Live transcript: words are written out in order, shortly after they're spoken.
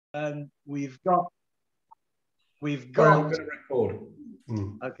We've Sorry, got. I'm going to record.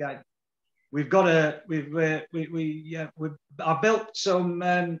 Okay. We've got I built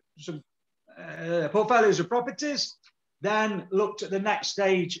some portfolios of properties, then looked at the next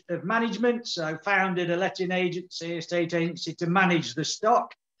stage of management. So founded a letting agency, estate agency to manage the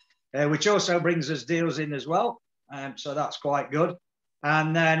stock, which also brings us deals in as well. So that's quite good.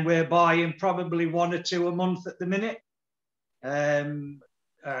 And then we're buying probably 1 or 2 a month at the minute.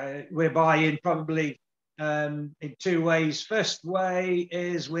 We're buying probably in 2 ways. First way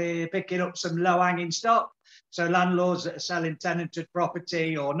is we're picking up some low-hanging stock. So landlords that are selling tenanted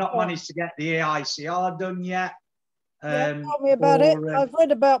property or not managed to get the EICR done yet. Tell me about it. I've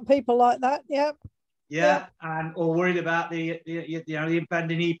read about people like that. Yeah, and or worried about the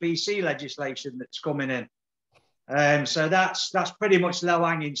impending EPC legislation that's coming in. So that's pretty much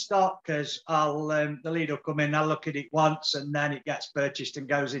low-hanging stock, because the lead will come in, I'll look at it once, and then it gets purchased and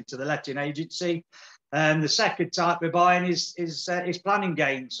goes into the letting agency. The second type we're buying is planning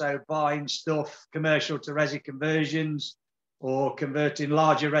gain, so buying stuff commercial to resi conversions or converting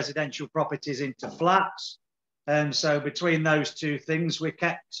larger residential properties into flats. So between those two things, we're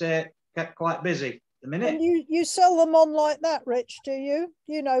kept quite busy at the minute. And you sell them on like that, Rich? Do you?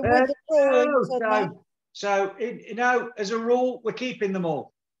 With the drawings and that. So, as a rule, we're keeping them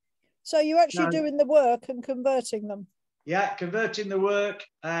all. So you're actually doing the work and converting them? Yeah, converting the work.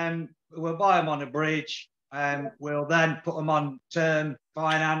 We'll buy them on a bridge. We'll then put them on term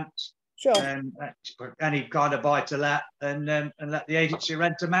finance. Sure. Any kind of buy-to-let, and let the agency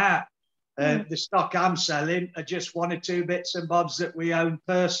rent them out. The stock I'm selling are just 1 or 2 bits and bobs that we own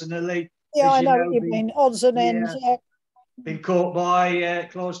personally. Yeah, I know what you mean. Odds and ends. Yeah. Been caught by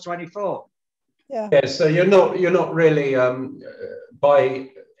clause 24. Yeah, so you're not really by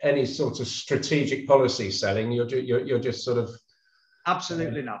any sort of strategic policy selling. You're just sort of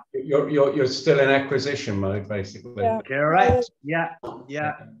absolutely not. You're still in acquisition mode, basically. Yeah. Correct. Yeah.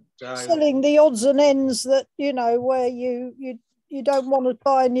 So, selling the odds and ends that where you don't want to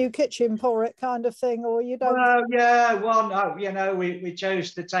buy a new kitchen for it, kind of thing, or you don't. Well, yeah, we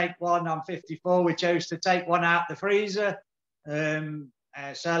chose to take one. I'm 54. We chose to take one out the freezer,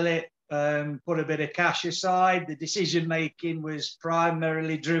 sell it. Put a bit of cash aside. The decision making was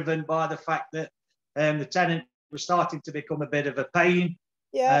primarily driven by the fact that the tenant was starting to become a bit of a pain.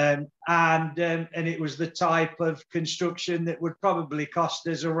 Yeah. And it was the type of construction that would probably cost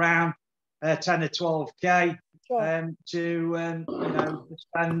us around 10 or 12k to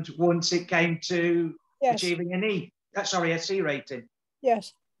spend once it came to achieving a C rating.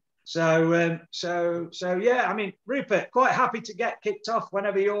 Yes. So yeah, I mean, Rupert, quite happy to get kicked off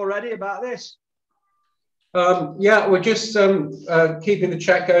whenever you're ready about this. Yeah, we're just keeping the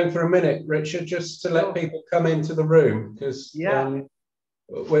chat going for a minute, Richard, just to let people come into the room, because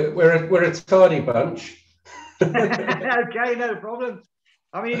we're a tardy bunch. Okay, no problem.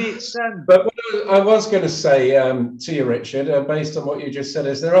 I mean, it's. But what I was going to say to you, Richard, based on what you just said,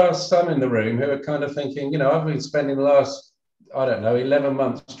 is there are some in the room who are kind of thinking, I've been spending the last 11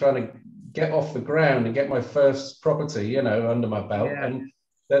 months trying to get off the ground and get my first property, under my belt. Yeah. And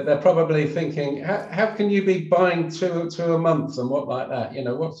they're probably thinking, how can you be buying two a month and what like that?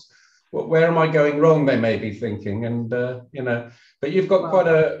 Where am I going wrong? They may be thinking, and but you've got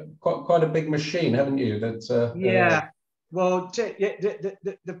quite a big machine, haven't you? Well,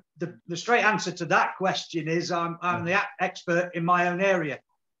 the straight answer to that question is I'm the expert in my own area.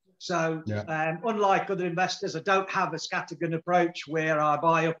 So unlike other investors, I don't have a scattergun approach where I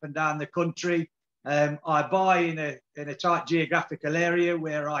buy up and down the country. I buy in a tight geographical area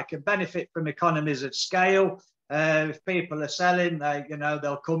where I can benefit from economies of scale. If people are selling,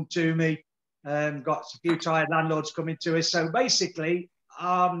 they'll come to me. Got a few tired landlords coming to us. So basically,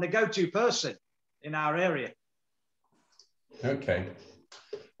 I'm the go-to person in our area. Okay.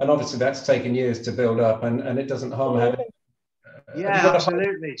 And obviously that's taken years to build up, and it doesn't harm having.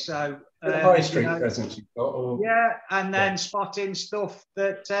 Absolutely. So high street presence you've got, and then spotting stuff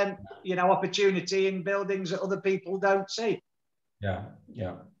that opportunity in buildings that other people don't see.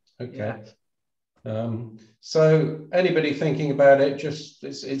 Okay. So anybody thinking about it,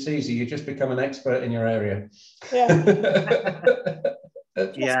 it's easy. You just become an expert in your area.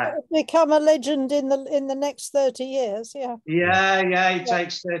 Become a legend in the next 30 years. It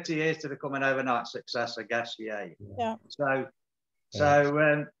takes 30 years to become an overnight success, I guess. So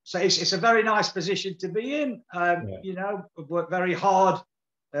it's a very nice position to be in. I've worked very hard,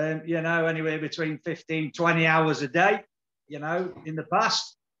 anywhere between 15, 20 hours a day, in the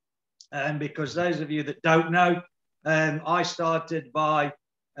past. Because those of you that don't know, I started by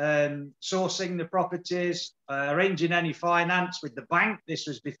sourcing the properties, arranging any finance with the bank. This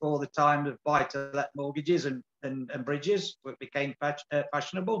was before the time of buy-to-let mortgages and bridges, which became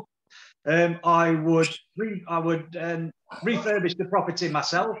fashionable. I would refurbish the property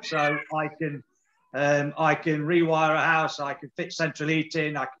myself, so I can rewire a house, I can fit central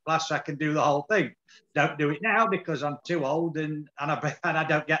heating, I can plaster, I can do the whole thing. Don't do it now because I'm too old and I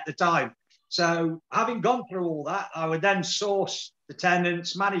don't get the time. So having gone through all that, I would then source the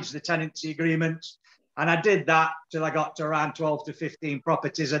tenants, manage the tenancy agreements, and I did that till I got to around 12 to 15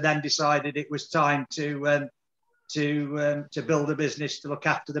 properties, and then decided it was time to build a business to look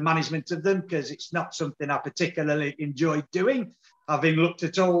after the management of them, because it's not something I particularly enjoyed doing, having looked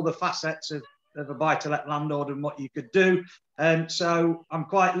at all the facets of a buy-to-let landlord and what you could do. And so I'm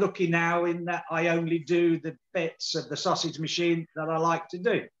quite lucky now in that I only do the bits of the sausage machine that I like to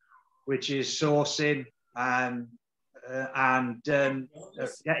do, which is sourcing and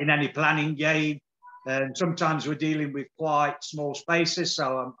getting any planning game. And sometimes we're dealing with quite small spaces,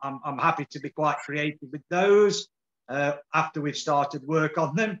 so I'm happy to be quite creative with those after we've started work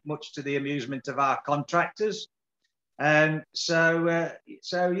on them, much to the amusement of our contractors. And so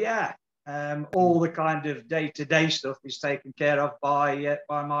yeah, all the kind of day-to-day stuff is taken care of by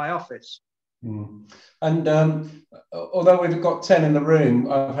my office. Mm. And although we've got 10 in the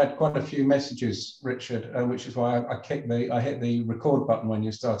room, I've had quite a few messages, Richard, which is why I hit the record button when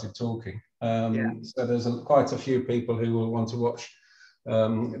you started talking. So there's quite a few people who will want to watch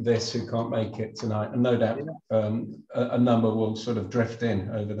this who can't make it tonight, and no doubt a number will sort of drift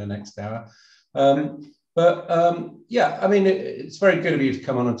in over the next hour. Yeah, I mean, it's very good of you to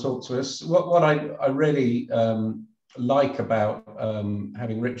come on and talk to us. What I really like about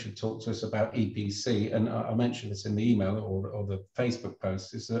having Richard talk to us about EPC, and I mentioned this in the email or the Facebook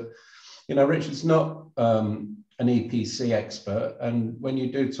post, is that, you know, Richard's not an EPC expert, and when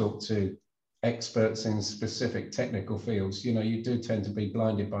you do talk to experts in specific technical fields, you know, you do tend to be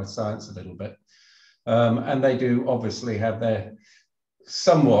blinded by science a little bit, and they do obviously have their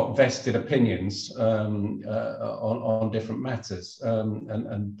somewhat vested opinions on different matters,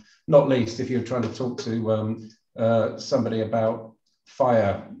 and not least if you're trying to talk to somebody about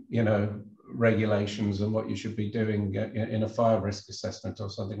fire, you know, regulations and what you should be doing in a fire risk assessment or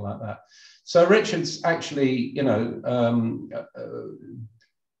something like that. So Richard's actually, you know,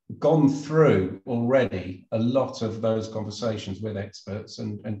 gone through already a lot of those conversations with experts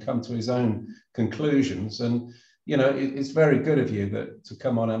and come to his own conclusions. And, you know, it's very good of you to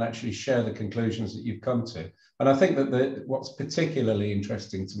come on and actually share the conclusions that you've come to. And I think that what's particularly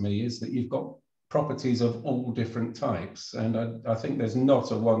interesting to me is that you've got properties of all different types, and I think there's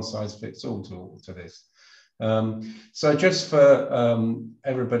not a one-size-fits-all to this. So just for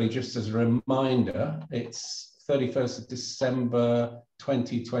everybody, just as a reminder, it's 31st of December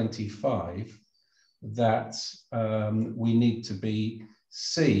 2025 that we need to be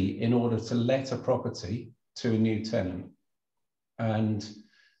C in order to let a property to a new tenant, and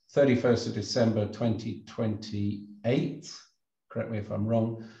 31st of December 2028, correct me if I'm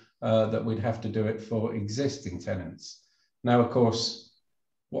wrong, that we'd have to do it for existing tenants. Now, of course,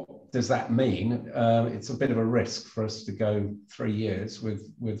 what does that mean? It's a bit of a risk for us to go 3 years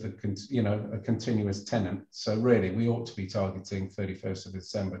with a continuous tenant. So really, we ought to be targeting 31st of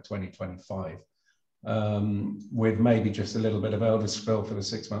December 2025, with maybe just a little bit of overspill for the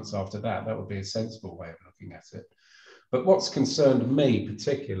 6 months after that. That would be a sensible way of looking at it. But what's concerned me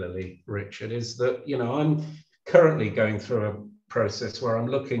particularly, Richard, is that, you know, I'm currently going through a process where I'm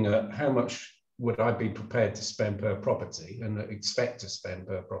looking at how much would I be prepared to spend per property and expect to spend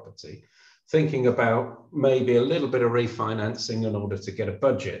per property, thinking about maybe a little bit of refinancing in order to get a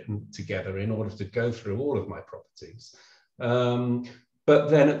budget together in order to go through all of my properties. But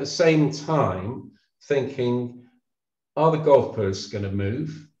then at the same time, thinking, are the golfers going to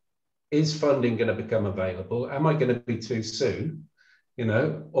move? Is funding going to become available? Am I going to be too soon? You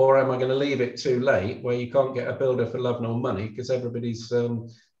know, or am I going to leave it too late where you can't get a builder for love nor money because everybody's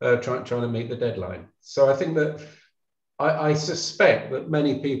trying to meet the deadline? So I think that I suspect that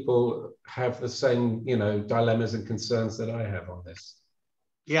many people have the same, you know, dilemmas and concerns that I have on this.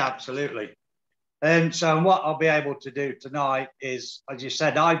 Yeah, absolutely. So what I'll be able to do tonight is, as you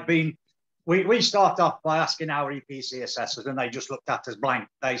said, we start off by asking our EPC assessors, and they just looked at us blank.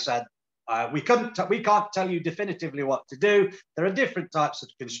 They said, we can't tell you definitively what to do. There are different types of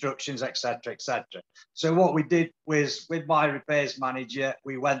constructions, etc., etc. So what we did was, with my repairs manager,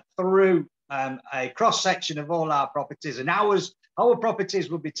 we went through a cross section of all our properties, and our properties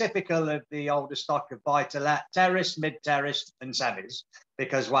would be typical of the older stock of buy-to-let, terraced, mid-terraced, and semis,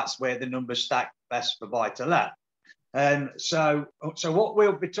 because that's where the numbers stack best for buy-to-let. So what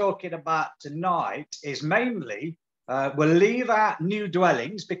we'll be talking about tonight is mainly, we'll leave out new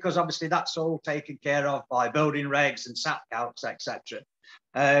dwellings because obviously that's all taken care of by building regs and SAP counts, etc.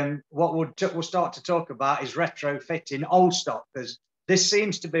 What we'll start to talk about is retrofitting old stock, because this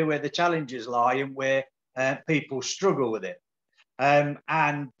seems to be where the challenges lie and where people struggle with it.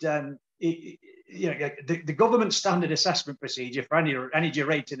 The government standard assessment procedure for any energy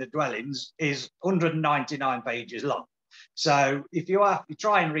rating of dwellings is 199 pages long. So if you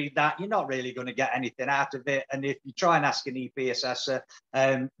try and read that, you're not really going to get anything out of it. And if you try and ask an EP assessor,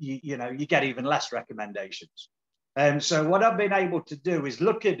 you get even less recommendations. So what I've been able to do is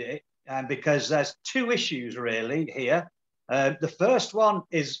look at it, because there's two issues really here. The first one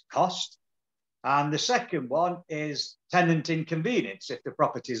is cost, and the second one is tenant inconvenience if the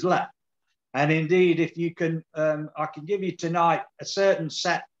property is let. And indeed, if you can, I can give you tonight a certain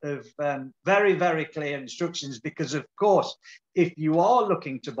set of very, very clear instructions, because of course, if you are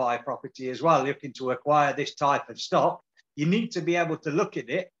looking to buy a property as well, looking to acquire this type of stock, you need to be able to look at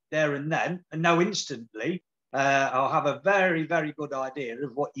it there and then and know instantly. I'll have a very, very good idea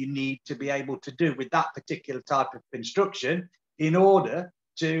of what you need to be able to do with that particular type of construction in order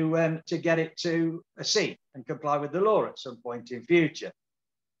to get it to a C and comply with the law at some point in future.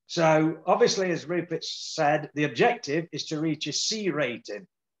 So obviously, as Rupert said, the objective is to reach a C rating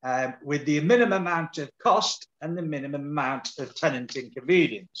with the minimum amount of cost and the minimum amount of tenant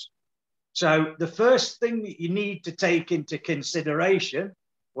inconvenience. So the first thing that you need to take into consideration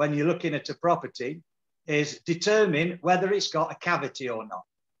when you're looking at a property is determine whether it's got a cavity or not.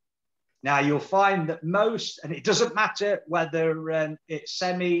 Now, you'll find that most, and it doesn't matter whether it's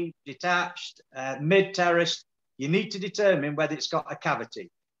semi-detached, mid-terraced, you need to determine whether it's got a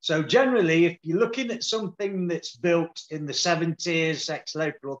cavity. So generally, if you're looking at something that's built in the 70s,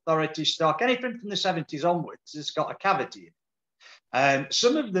 ex-local authority stock, anything from the 70s onwards, it's got a cavity in it.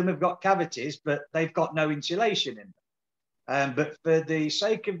 Some of them have got cavities, but they've got no insulation in them. But for the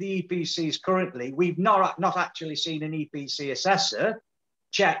sake of the EPCs currently, we've not actually seen an EPC assessor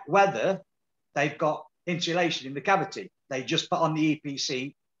check whether they've got insulation in the cavity. They just put on the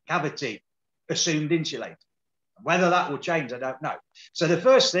EPC cavity, assumed insulated. Whether that will change, I don't know. So the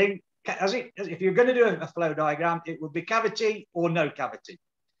first thing, if you're going to do a flow diagram, it would be cavity or no cavity.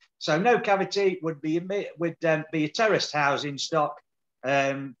 So no cavity would be a terraced house in stock,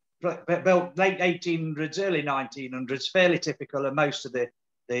 built late 1800s, early 1900s, fairly typical of most of the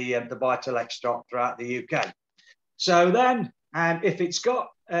buy-to-let stock throughout the UK. So then, if it's got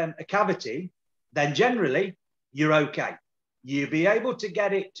a cavity, then generally you're okay. You'll be able to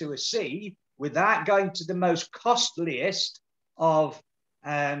get it to a C without going to the most costliest of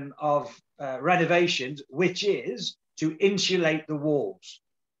renovations, which is to insulate the walls,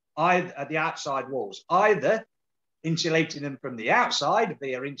 the outside walls, either insulating them from the outside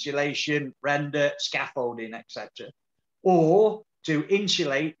via insulation, render, scaffolding, etc., or to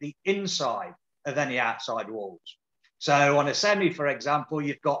insulate the inside of any outside walls. So on a semi, for example,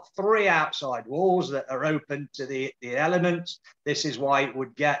 you've got 3 outside walls that are open to the elements. This is why it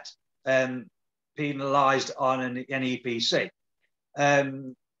would get penalised on an EPC.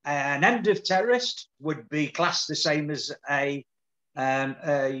 An end of terrace would be classed the same as a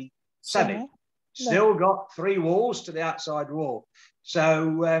semi. Still got 3 walls to the outside wall.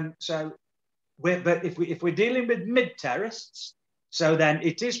 So, but if we're dealing with mid-terraced, so then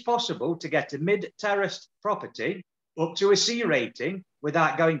it is possible to get a mid-terraced property up to a C rating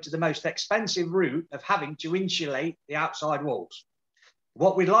without going to the most expensive route of having to insulate the outside walls.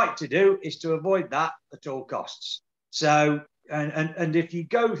 What we'd like to do is to avoid that at all costs. So, and if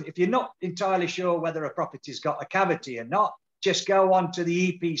you're not entirely sure whether a property's got a cavity or not, just go on to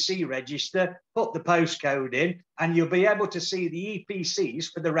the EPC register, put the postcode in, and you'll be able to see the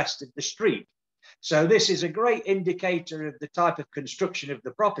EPCs for the rest of the street. So this is a great indicator of the type of construction of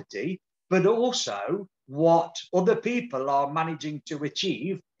the property, but also what other people are managing to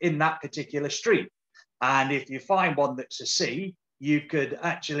achieve in that particular street. And if you find one that's a C, you could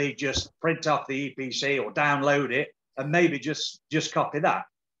actually just print off the EPC or download it and maybe just copy that.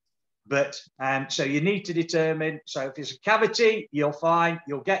 But so you need to determine, so if it's a cavity,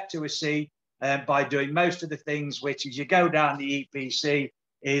 you'll get to a C by doing most of the things, which as you go down the EPC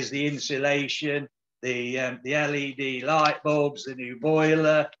is the insulation, the LED light bulbs, the new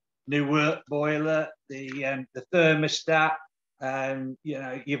boiler, new work boiler, the thermostat,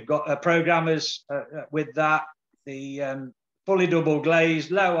 you've got programmers with that, the fully double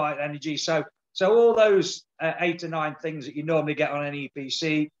glazed, low light energy. So all those 8 or 9 things that you normally get on an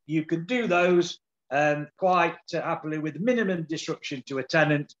EPC, you can do those quite happily with minimum disruption to a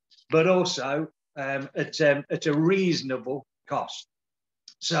tenant, but also at a reasonable cost.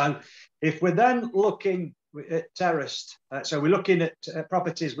 So if we're then looking at terraced, so we're looking at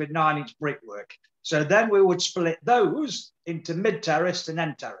properties with 9-inch brickwork. So then we would split those into mid-terraced and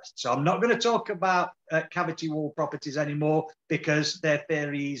end-terraced. So I'm not going to talk about cavity wall properties anymore because they're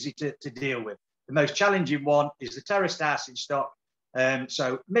fairly easy to deal with. The most challenging one is the terraced house in stock.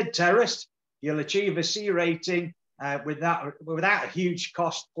 So mid-terraced, you'll achieve a C rating without a huge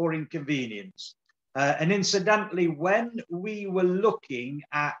cost or inconvenience. And incidentally, when we were looking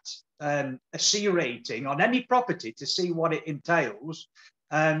at a C rating on any property to see what it entails,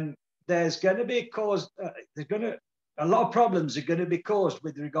 there's going to be a lot of problems are going to be caused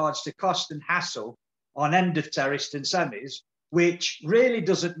with regards to cost and hassle on end of terraced and semis, which really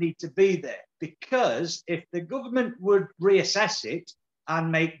doesn't need to be there, because if the government would reassess it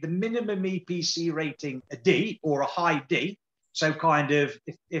and make the minimum EPC rating a D or a high D, so kind of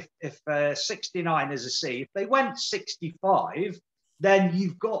if 69 is a C, if they went 65, then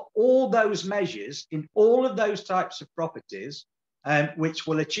you've got all those measures in all of those types of properties, which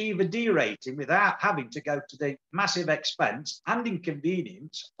will achieve a D rating without having to go to the massive expense and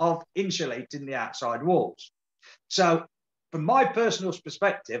inconvenience of insulating the outside walls. So from my personal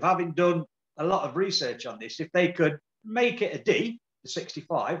perspective, having done a lot of research on this, if they could make it a D, the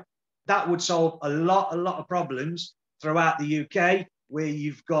 65, that would solve a lot of problems throughout the UK, where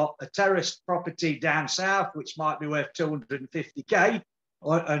you've got a terraced property down south, which might be worth 250k,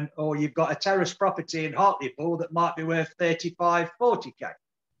 or you've got a terraced property in Hartlepool that might be worth 35, 40k.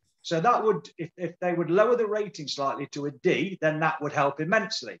 So that would, if they would lower the rating slightly to a D, then that would help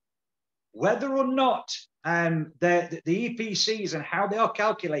immensely. Whether or not the EPCs and how they are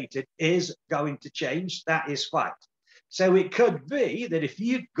calculated is going to change, that is fact. So it could be that if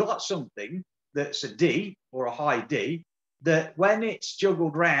you've got something that's a D or a high D, that when it's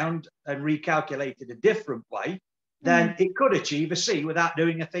juggled round and recalculated a different way, then it could achieve a C without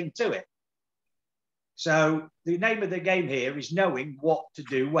doing a thing to it. So the name of the game here is knowing what to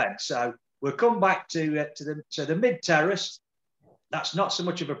do when. So we'll come back to the mid-terrace. That's not so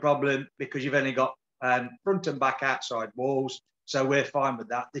much of a problem because you've only got front and back outside walls. So we're fine with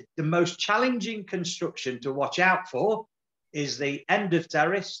that. The most challenging construction to watch out for is the end of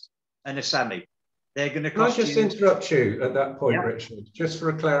terrace and a semi. They're going to cost. Can I just interrupt you at that point, Richard, just for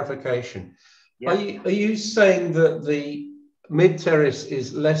a clarification? Are you saying that the mid-terrace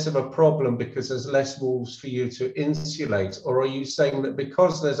is less of a problem because there's less walls for you to insulate? Or are you saying that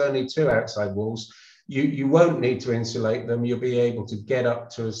because there's only 2 outside walls, you won't need to insulate them, you'll be able to get up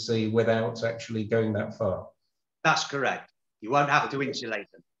to a C without actually going that far? That's correct. You won't have to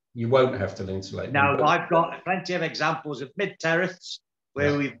insulate them. You won't have to insulate them. Now, I've got plenty of examples of mid-terrace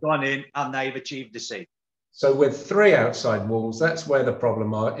where we've gone in and they've achieved a C. So with 3 outside walls, that's where the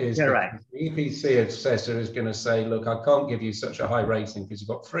problem is. Correct. The EPC assessor is going to say, look, I can't give you such a high rating because you've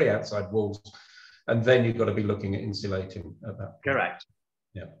got 3 outside walls, and then you've got to be looking at insulating at that point. Correct.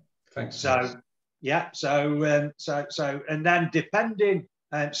 Yeah. Thanks. So, yeah. So, and then depending.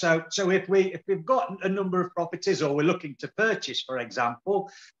 So if we've got a number of properties or we're looking to purchase, for example,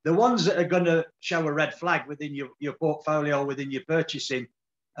 the ones that are going to show a red flag within your portfolio, within your purchasing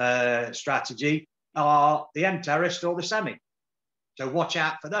strategy, are the end terraced or the semi. So watch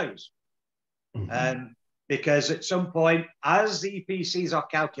out for those. Because at some point, as the EPCs are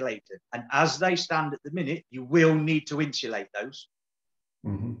calculated and as they stand at the minute, you will need to insulate those.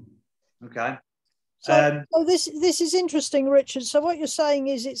 Okay. So this is interesting, Richard. So what you're saying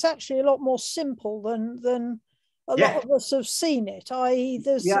is it's actually a lot more simple than a lot of us have seen it. I.e.,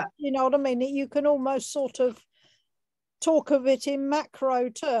 there's, you know what I mean? You can almost sort of talk of it in macro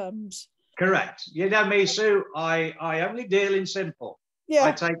terms. Correct. You know me, Sue, I only deal in simple. Yeah.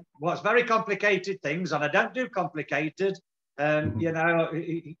 I take what's very complicated things and I don't do complicated. You know,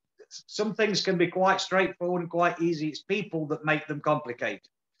 some things can be quite straightforward and quite easy. It's people that make them complicated.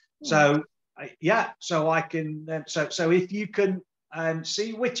 So, so I can, so if you can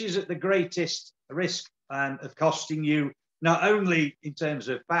see which is at the greatest risk of costing you, not only in terms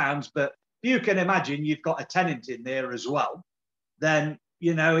of pounds, but you can imagine you've got a tenant in there as well, then,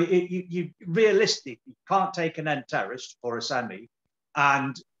 you know, you realistically can't take an end terrace or a semi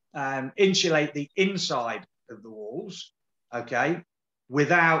and insulate the inside of the walls, okay,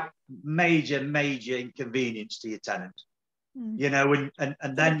 without major inconvenience to your tenant. You know, and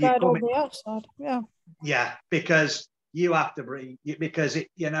then you come on the outside, because you have to bring, because it,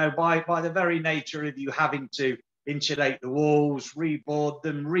 you know, by the very nature of you having to insulate the walls, reboard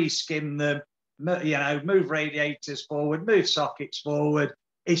them, reskim them, you know, move radiators forward, move sockets forward.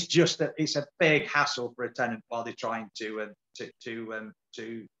 It's just it's a big hassle for a tenant while they're trying to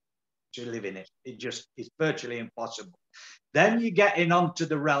live in it. It just is virtually impossible. Then you're getting onto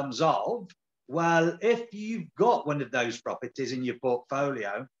the realms of, well, if you've got one of those properties in your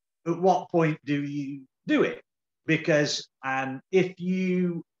portfolio, at what point do you do it? Because if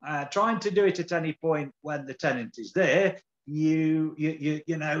you are trying to do it at any point when the tenant is there, you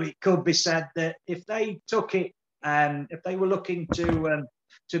know, it could be said that if they took it and if they were looking to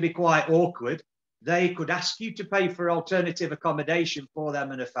be quite awkward, they could ask you to pay for alternative accommodation for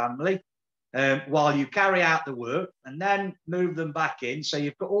them and a family while you carry out the work and then move them back in. So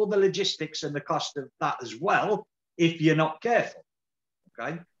you've got all the logistics and the cost of that as well if you're not careful.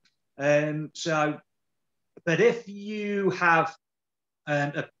 Okay. But if you have,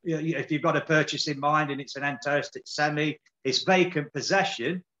 if you've got a purchase in mind and it's an end terraced, it's semi, it's vacant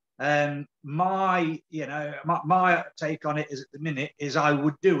possession, my take on it is at the minute is I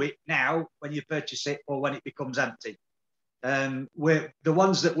would do it now when you purchase it or when it becomes empty. We're the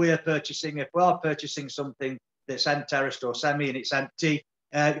ones that we're purchasing. If we are purchasing something that's end terraced or semi and it's empty,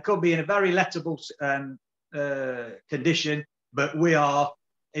 it could be in a very lettable condition, but we are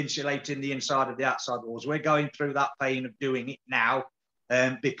insulating the inside of the outside walls. We're going through that pain of doing it now,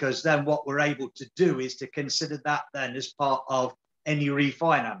 because then what we're able to do is to consider that then as part of any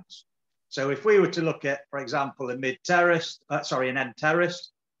refinance. So if we were to look at, for example, a an end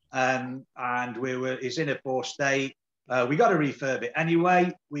terrace, and it's in a poor state, we got to refurb it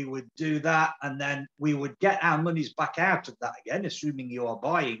anyway, we would do that, and then we would get our monies back out of that again, assuming you are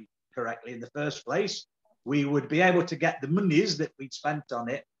buying correctly in the first place. We would be able to get the monies that we'd spent on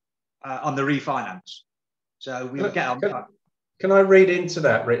it on the refinance. So we would get on that. Can I read into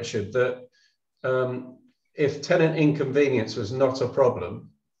that, Richard, that if tenant inconvenience was not a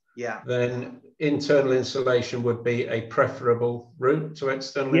problem, then internal insulation would be a preferable route to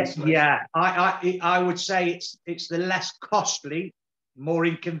external insulation? Yeah, I would say it's the less costly, more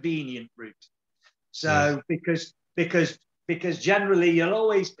inconvenient route. So yes. because generally you'll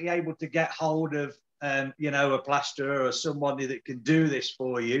always be able to get hold of a plasterer or somebody that can do this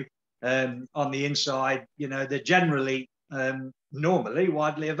for you on the inside. You know, they're generally normally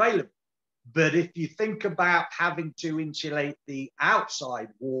widely available. But if you think about having to insulate the outside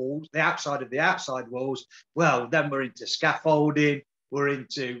walls, the outside of the outside walls, well, then we're into scaffolding, we're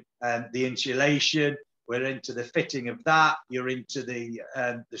into the insulation, we're into the fitting of that, you're into the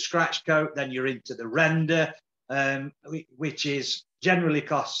scratch coat, then you're into the render, which is generally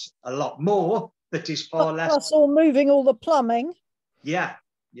costs a lot more, but is far less. Plus all moving all the plumbing. Yeah.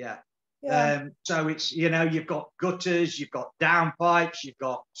 So it's, you've got gutters, you've got downpipes, you've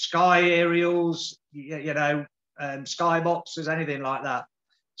got sky aerials, sky boxes, anything like that.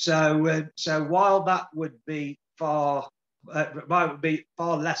 So while that would be far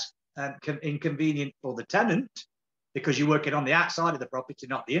less inconvenient for the tenant, because you're working on the outside of the property,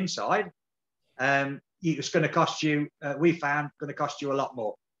 not the inside, it's going to cost you. We found going to cost you a lot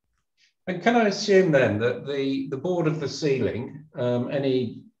more. And can I assume then that the board of the ceiling,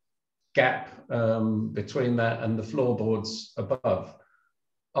 any gap between that and the floorboards above,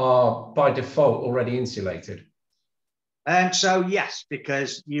 are by default already insulated? And so yes,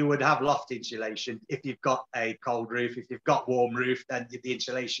 because you would have loft insulation if you've got a cold roof. If you've got warm roof, then the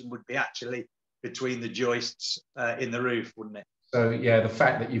insulation would be actually between the joists in the roof, wouldn't it? So yeah, the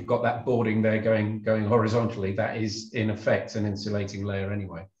fact that you've got that boarding there going horizontally, that is in effect an insulating layer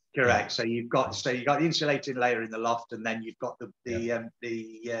anyway. Correct. So you've got the insulating layer in the loft, and then you've got the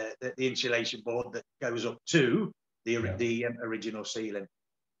insulation board that goes up to the original ceiling.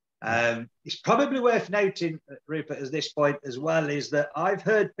 It's probably worth noting, Rupert, at this point as well, is that I've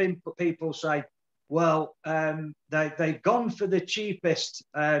heard people say, well, they've gone for the cheapest.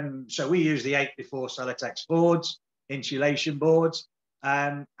 So we use the 84 Celotex boards, insulation boards,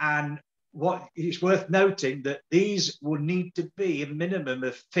 and what it's worth noting that these will need to be a minimum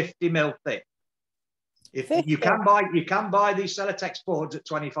of 50 mil thick. If 50. you can buy these Celotex boards at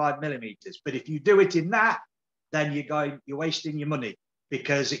 25 millimeters, but if you do it in that, then you're wasting your money,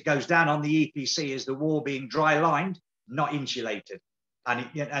 because it goes down on the EPC as the wall being dry lined, not insulated, and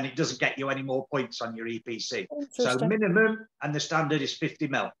it doesn't get you any more points on your EPC. So minimum, and the standard is 50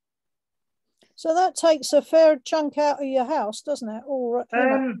 mil. So that takes a fair chunk out of your house, doesn't it?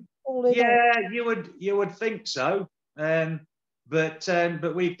 You would think so,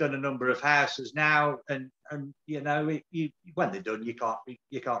 but we've done a number of houses now, and when they're done, you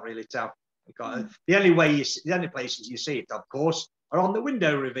can't really tell. The only places you see it, of course, are on the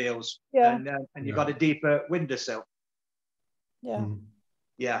window reveals, and you've got a deeper windowsill.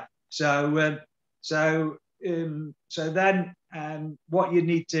 So then what you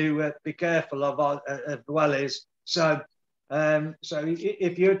need to be careful of as well is, so So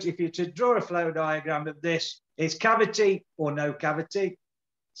if you're to draw a flow diagram of this, it's cavity or no cavity.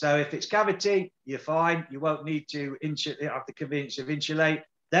 So if it's cavity, you're fine. You won't need to have the convenience of insulate.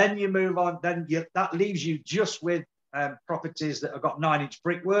 Then you move on. Then that leaves you just with properties that have got 9-inch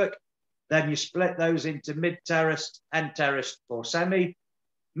brickwork. Then you split those into mid-terraced, end-terraced, or semi.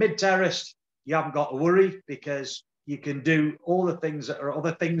 Mid-terraced, you haven't got to worry because you can do all the things that are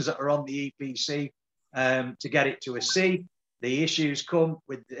other things that are on the EPC to get it to a C. The issues come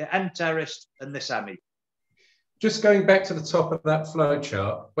with the end-terraced and the semi. Just going back to the top of that flow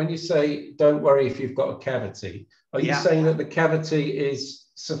chart, when you say don't worry if you've got a cavity, are you saying that the cavity is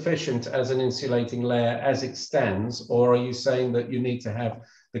sufficient as an insulating layer as it stands, or are you saying that you need to have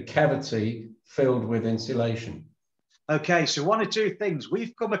the cavity filled with insulation? Okay, so one or two things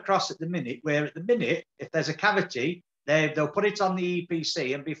we've come across at the minute, where at the minute, if there's a cavity, they'll put it on the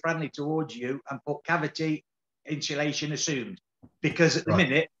EPC and be friendly towards you and put cavity insulation assumed, because at the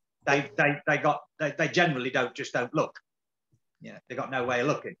minute they generally don't look. Yeah, they got no way of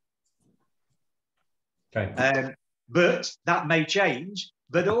looking. Okay. But that may change.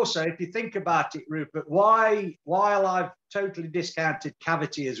 But also, if you think about it, Rupert, while I've totally discounted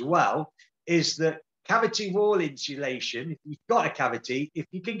cavity as well, is that cavity wall insulation, if you've got a cavity, if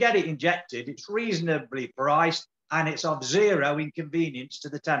you can get it injected, it's reasonably priced and it's of zero inconvenience to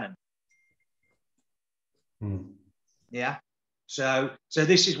the tenant. Yeah. So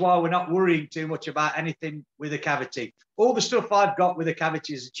this is why we're not worrying too much about anything with a cavity. All the stuff I've got with a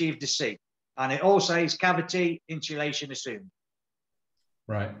cavity has achieved a C, and it all says cavity insulation assumed.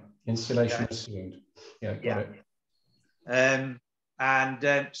 Right, insulation assumed. Yeah, got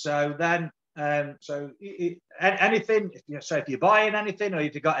it. So then, anything. So if you're buying anything, or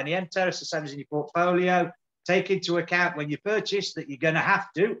if you've got any end terrace assemblies in your portfolio, take into account when you purchase that you're going to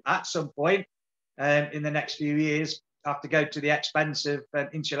have to, at some point in the next few years, have to go to the expense of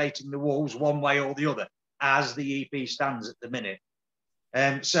insulating the walls one way or the other, as the EP stands at the minute.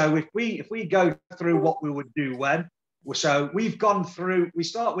 So if we go through what we would do when, so we've gone through, we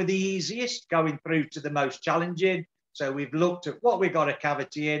start with the easiest, going through to the most challenging. So we've looked at what we've got a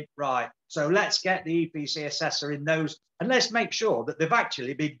cavity in, right? So let's get the EPC assessor in those, and let's make sure that they've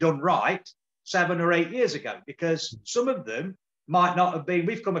actually been done right 7 or 8 years ago, because some of them might not have been.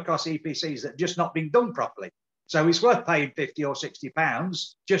 We've come across EPCs that have just not been done properly. So it's worth paying 50 or 60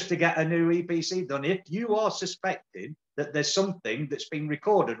 pounds just to get a new EPC done if you are suspecting that there's something that's been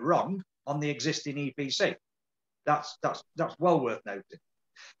recorded wrong on the existing EPC. That's well worth noting.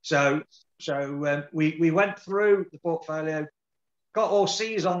 So we went through the portfolio, got all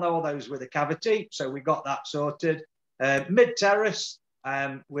C's on all those with a cavity, so we got that sorted. Mid-terrace,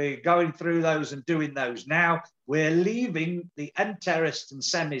 we're going through those and doing those now. We're leaving the end terrace and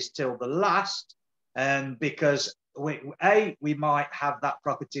semis till the last, because we might have that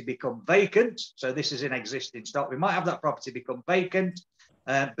property become vacant. So this is in existing stock. We might have that property become vacant,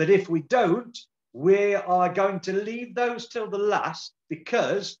 but if we don't, we are going to leave those till the last,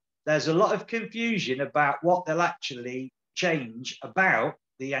 because there's a lot of confusion about what they'll actually change about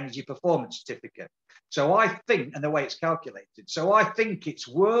the energy performance certificate. So I think, and the way it's calculated, so I think it's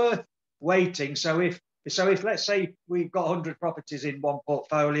worth waiting. So if let's say we've got 100 properties in one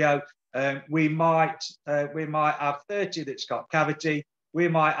portfolio, we might have 30 that's got cavity, we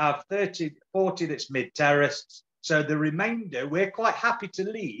might have 40 that's mid-terrace. So the remainder we're quite happy to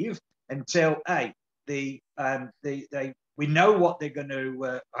leave until we know what they're going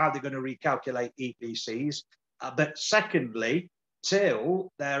to how they're going to recalculate EPCs, but secondly,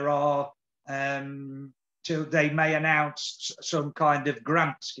 till they may announce some kind of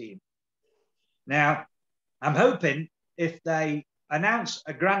grant scheme. Now, I'm hoping if they announce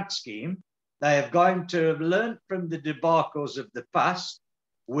a grant scheme, they are going to have learned from the debacles of the past,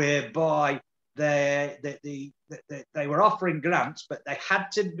 whereby they were offering grants, but they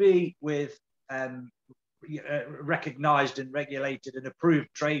had to be with recognised and regulated and approved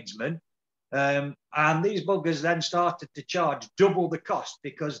tradesmen. And these buggers then started to charge double the cost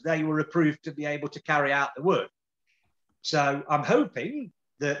because they were approved to be able to carry out the work. So I'm hoping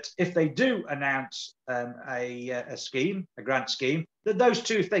that if they do announce a scheme, a grant scheme, that those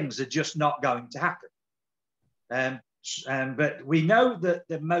two things are just not going to happen. But we know that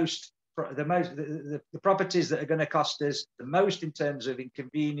the properties that are going to cost us the most in terms of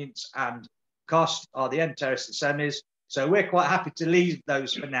inconvenience and cost are the end terrace and semis. So we're quite happy to leave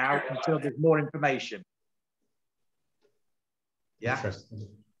those for now until there's more information. Yeah. Interesting.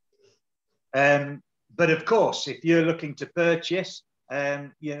 But of course, if you're looking to purchase,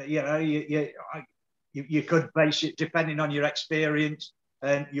 you could base it, depending on your experience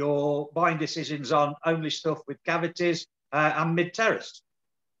and your buying decisions, on only stuff with cavities. and mid-terraced.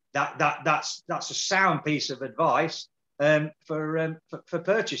 That's a sound piece of advice for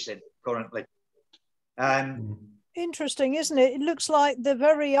purchasing currently. Interesting, isn't it? It looks like the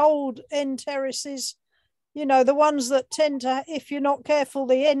very old end terraces, you know, the ones that tend to, if you're not careful,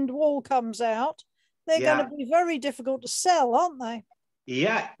 the end wall comes out. They're going to be very difficult to sell, aren't they?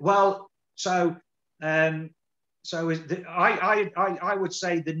 Yeah. Well, so I would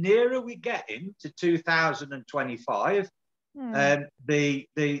say the nearer we get into 2025, the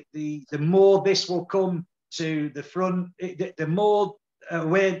more this will come to the front. The more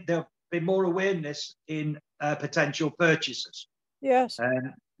there'll be more awareness in potential purchasers. Yes.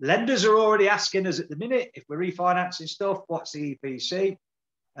 Lenders are already asking us at the minute if we're refinancing stuff, what's the EPC,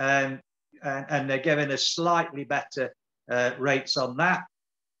 and they're giving us slightly better rates on that.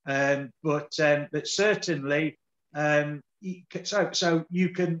 But certainly, so you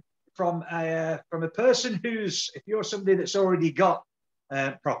can from a person who's, if you're somebody that's already got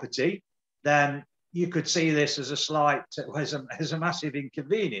property, then you could see this as a slight, as a massive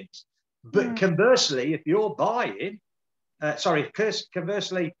inconvenience. But conversely, if you're buying,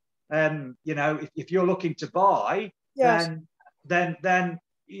 conversely, you know, if you're looking to buy, then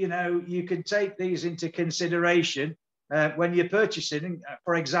you know, you can take these into consideration when you're purchasing.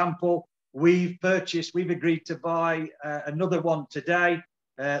 For example, we've agreed to buy another one today.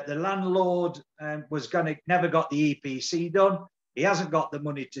 The landlord never got the EPC done. He hasn't got the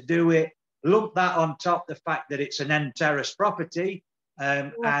money to do it. Lump that on top the fact that it's an end terrace property,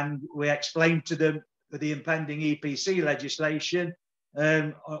 and we explained to them the impending EPC legislation.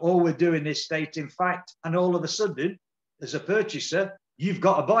 All we're doing is stating fact, and all of a sudden, as a purchaser, you've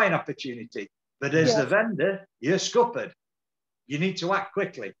got a buying opportunity. But as the vendor, you're scuppered. You need to act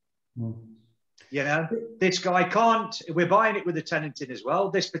quickly. You know, this guy can't, we're buying it with a tenant in as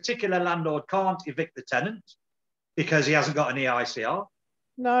well. This particular landlord can't evict the tenant because he hasn't got an EICR.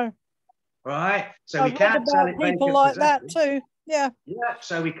 No. Right? So we can't sell it vacant people like possession. that too. Yeah. Yeah,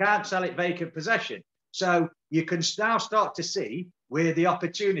 so we can't sell it vacant possession. So you can now start to see where the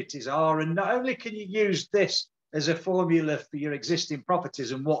opportunities are. And not only can you use this as a formula for your existing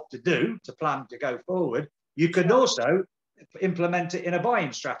properties and what to do to plan to go forward, you can also implement it in a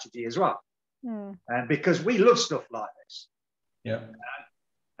buying strategy as well. And because we love stuff like this. Yeah.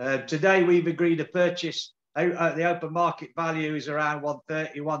 Today we've agreed to purchase. The open market value is around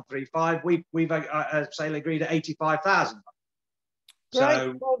 130, 135. We've sale agreed at 85,000.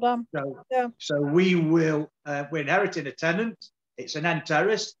 So, well done. So we will. We're inheriting a tenant. It's an end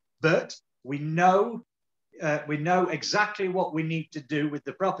terrace, but we know exactly what we need to do with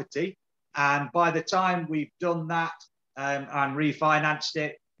the property. And by the time we've done that and refinanced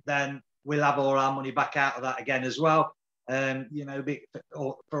it, then we'll have all our money back out of that again as well. You know,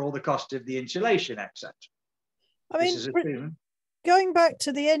 for all the cost of the insulation, etc. I mean, going back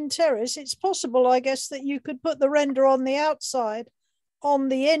to the end terrace, it's possible, I guess, that you could put the render on the outside, on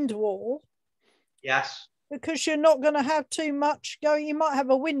the end wall. Yes. Because you're not going to have too much going. You might have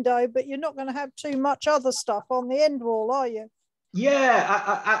a window, but you're not going to have too much other stuff on the end wall, are you?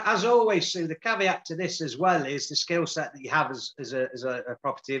 Yeah, as always, Sue, the caveat to this as well is the skill set that you have as a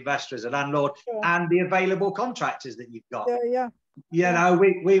property investor, as a landlord, and the available contractors that you've got. You know,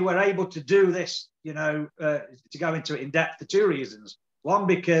 we were able to do this, you know, to go into it in depth for two reasons. One,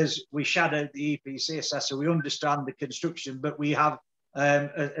 because we shadowed the EPC assessor, we understand the construction, but we have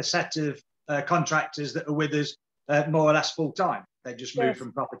a set of contractors that are with us more or less full time. They just move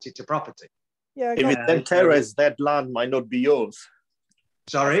from property to property. Yeah. If it's end terrace, that land might not be yours.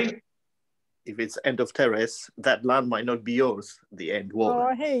 Sorry? If it's end of terrace, that land might not be yours, the end wall. Oh,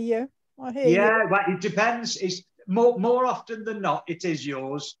 I hear you. Yeah, well, it depends. It's more often than not, it is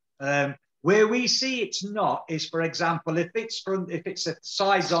yours. Where we see it's not is, for example, if it's a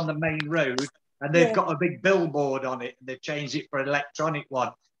size on the main road and they've got a big billboard on it and they've changed it for an electronic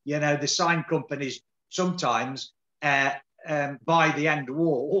one. You know, the sign companies sometimes buy the end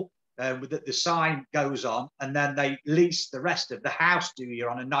wall that the sign goes on, and then they lease the rest of the house to you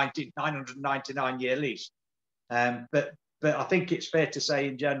on a 999-year lease. But I think it's fair to say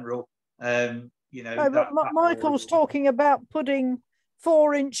in general, you know. No, but Michael's talking about putting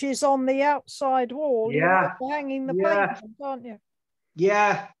 4 inches on the outside wall. Yeah. You're hanging the pavement, aren't you?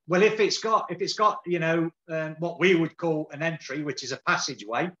 Yeah. Well, if it's got you know, what we would call an entry, which is a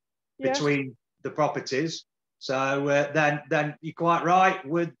passageway between the properties. So then you're quite right.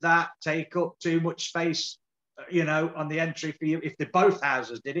 Would that take up too much space, you know, on the entry for you? If both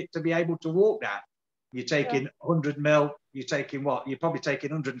houses did it, to be able to walk down, you're taking 100 mil. You're taking what? You're probably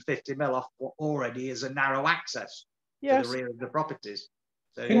taking 150 mil off what already is a narrow access to the rear of the properties.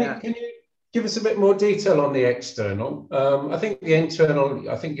 So give us a bit more detail on the external. I think the internal,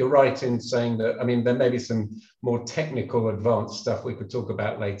 I think you're right in saying that, I mean, there may be some more technical advanced stuff we could talk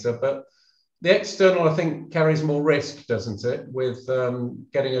about later, but the external, I think, carries more risk, doesn't it, with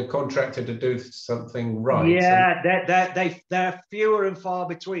getting a contractor to do something right? Yeah, they're fewer and far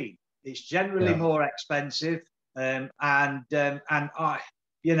between. It's generally more expensive, and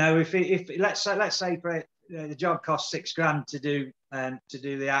you know, if let's say for the job costs £6,000 to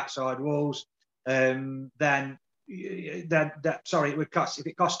do the outside walls, then sorry, it would cost, if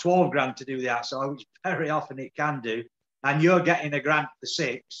it costs £12,000 to do the outside, which very often it can do, and you're getting a grant for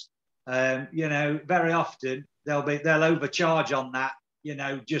 £6,000. You know, very often they'll overcharge on that, you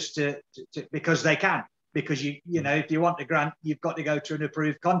know, just to because they can, because you know, if you want a grant, you've got to go to an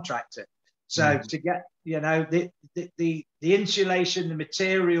approved contractor. So to get, you know, the insulation, the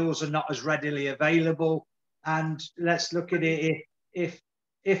materials are not as readily available. And let's look at it, if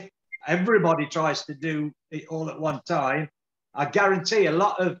everybody tries to do it all at one time, I guarantee a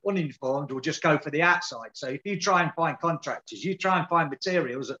lot of uninformed will just go for the outside. So if you try and find contractors, you try and find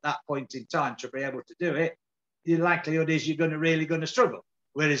materials at that point in time to be able to do it, the likelihood is you're really going to struggle.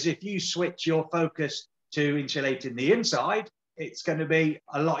 Whereas if you switch your focus to insulating the inside, it's going to be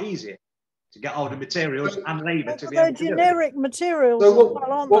a lot easier to get older materials and labour to be able to do it. Generic materials.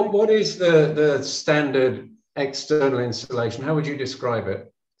 So what is the standard external insulation? How would you describe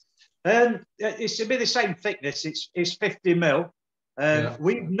it? It's to be the same thickness. It's 50 mil.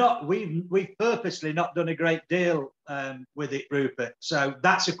 We've purposely not done a great deal with it, Rupert. So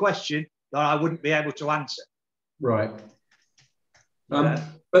that's a question that I wouldn't be able to answer. Right.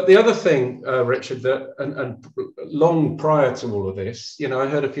 But the other thing, Richard, that and long prior to all of this, you know, I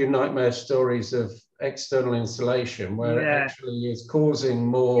heard a few nightmare stories of external insulation where it actually is causing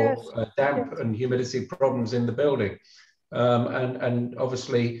more damp and humidity problems in the building. And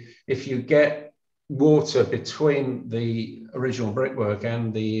obviously, if you get water between the original brickwork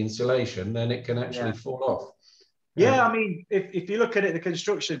and the insulation, then it can actually fall off. Yeah, I mean, if you look at it, the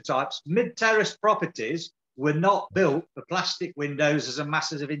construction types, mid-terrace properties were not built for plastic windows as a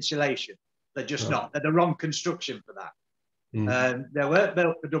masses of insulation. They're just not. They're the wrong construction for that. They weren't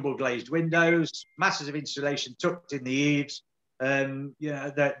built for double glazed windows, masses of insulation tucked in the eaves. You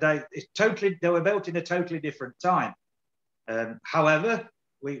know, they were built in a totally different time. However,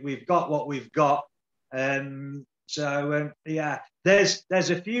 we've got what we've got. Yeah, there's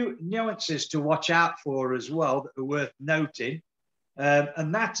a few nuances to watch out for as well that are worth noting,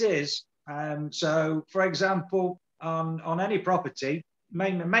 and that is, so for example, on any property,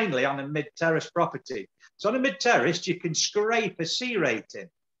 mainly on a mid-terrace property. So on a mid-terrace, you can scrape a C rating.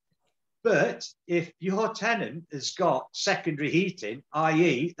 But if your tenant has got secondary heating,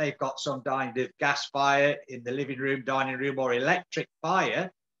 i.e. they've got some kind of gas fire in the living room, dining room, or electric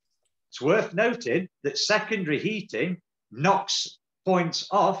fire, it's worth noting that secondary heating knocks points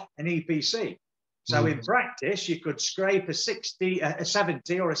off an EPC. So in practice, you could scrape a 60, a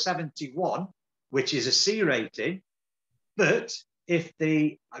 70 or a 71, which is a C rating. But if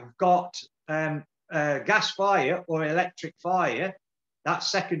they've got gas fire or electric fire,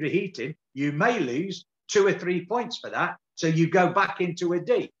 that's secondary heating, you may lose 2 or 3 points for that. So you go back into a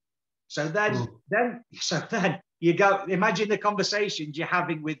D. So then you go, imagine the conversations you're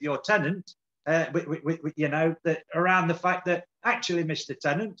having with your tenant, you know, that around the fact that actually, Mr.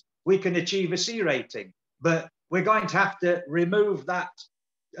 Tenant, we can achieve a C rating, but we're going to have to remove that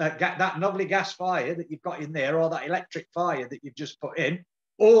lovely gas fire that you've got in there, or that electric fire that you've just put in,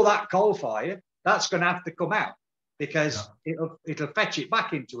 or that coal fire. That's going to have to come out, because it'll fetch it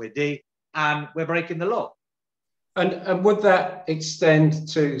back into a D, and we're breaking the law. And would that extend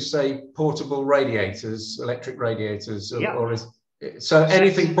to, say, portable radiators, electric radiators, or is so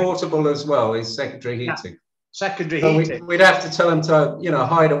anything portable as well is secondary heating? Secondary heating. We'd have to tell them to, you know,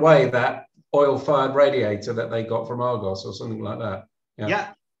 hide away that oil-fired radiator that they got from Argos or something like that.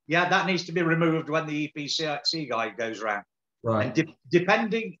 Yeah, that needs to be removed when the EPC guy goes around. Right. And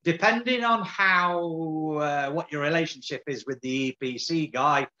depending on how what your relationship is with the EPC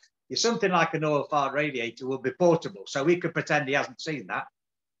guy, something like an oil-fired radiator will be portable. So we could pretend he hasn't seen that.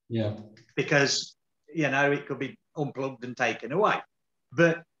 Yeah. Because, you know, it could be unplugged and taken away.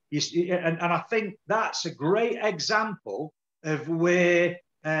 But you see, and I think that's a great example of where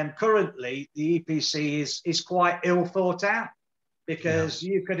currently the EPC is quite ill thought out, because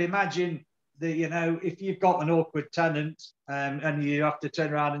you could imagine that, you know, if you've got an awkward tenant and you have to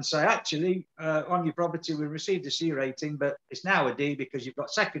turn around and say, actually, on your property, we received a C rating, but it's now a D because you've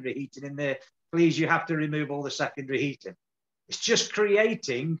got secondary heating in there. Please, you have to remove all the secondary heating. It's just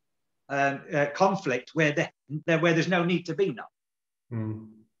creating conflict where there's no need to be none.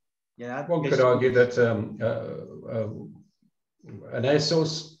 You know, one could argue that an air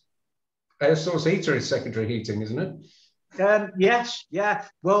source heater is secondary heating, isn't it? Yes, yeah.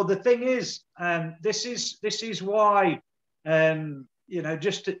 Well, the thing is, this is why, you know,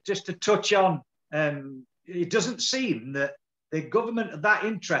 just to touch on, it doesn't seem that the government are that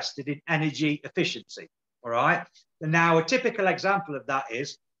interested in energy efficiency. All right. And now, a typical example of that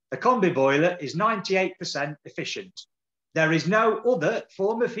is a combi boiler is 98% efficient. There is no other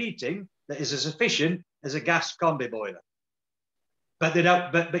form of heating that is as efficient as a gas combi boiler. But they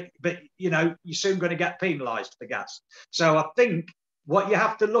don't. But you know, you're soon going to get penalised for gas. So I think what you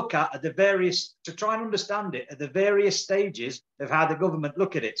have to look at are the various, to try and understand it, are the various stages of how the government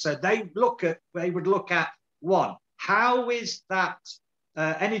look at it. So they would look at one, how is that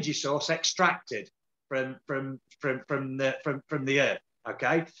energy source extracted from the earth?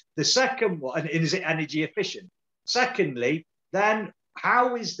 Okay. The second one, is it energy efficient? Secondly, then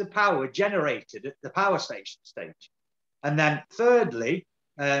how is the power generated at the power station stage? And then thirdly,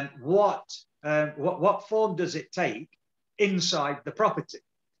 what form does it take inside the property?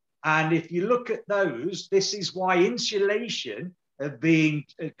 And if you look at those, this is why insulation being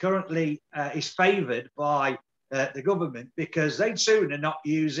currently is favoured by the government, because they'd sooner not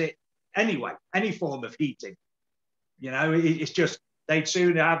use it anyway, any form of heating. You know, it's just they'd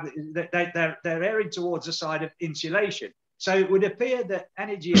sooner have, they're erring towards the side of insulation. So it would appear that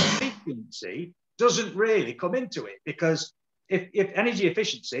energy efficiency doesn't really come into it, because if energy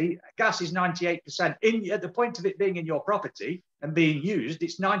efficiency, gas is 98%, at the point of it being in your property and being used,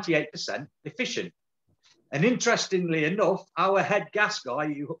 it's 98% efficient. And interestingly enough, our head gas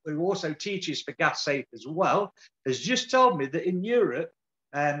guy, who also teaches for Gas Safe as well, has just told me that in Europe,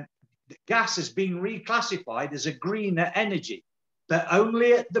 gas has been reclassified as a greener energy, but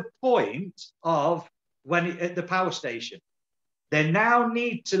only at the point of at the power station. They now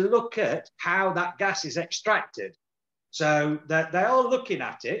need to look at how that gas is extracted. So that they are looking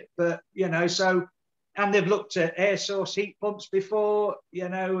at it, but, you know, so, and they've looked at air source heat pumps before, you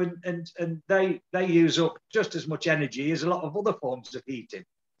know, and they use up just as much energy as a lot of other forms of heating.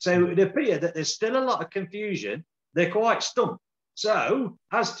 So it appears that there's still a lot of confusion. They're quite stumped. So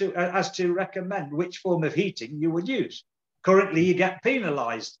as to recommend which form of heating you would use. Currently, you get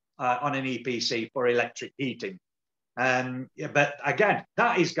penalised on an EPC for electric heating. But again,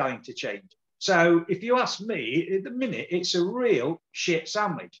 that is going to change. So if you ask me, at the minute, it's a real shit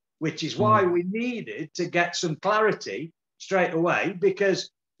sandwich, which is why we needed to get some clarity straight away,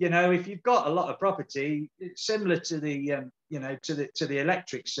 because, you know, if you've got a lot of property, it's similar to the, you know, to the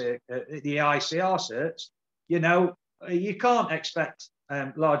electrics, the ICR certs, you know, you can't expect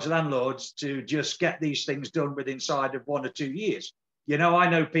large landlords to just get these things done within inside of 1 or 2 years. You know, I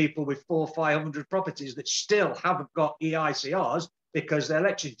know people with 400 or 500 properties that still haven't got EICRs because their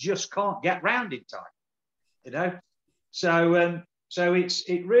electrics just can't get round in time. You know, so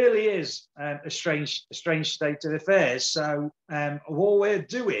it really is a strange state of affairs. So what we're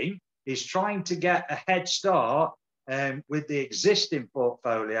doing is trying to get a head start with the existing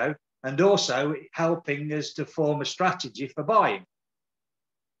portfolio, and also helping us to form a strategy for buying.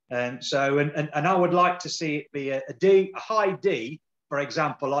 And so, and I would like to see it be a high D, for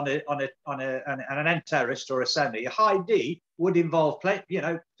example, on an end terrace or a semi. A high D would involve, you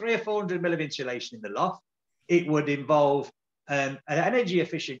know, 300 or 400 mil of insulation in the loft. It would involve an energy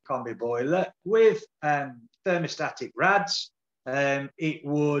efficient combi boiler with thermostatic rads. It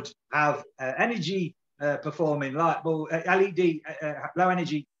would have energy performing light bulb, LED, low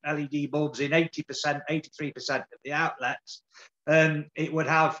energy LED bulbs in 80%, 83% of the outlets. It would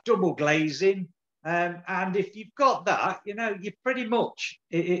have double glazing. And if you've got that, you know, you're pretty much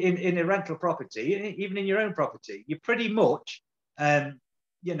in a rental property, even in your own property, you're pretty much,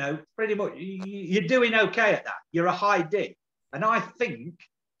 you know, you're doing okay at that. You're a high D. And I think,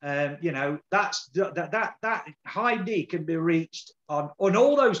 you know, that high D can be reached on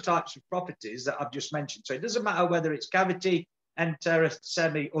all those types of properties that I've just mentioned. So it doesn't matter whether it's cavity, end terrace,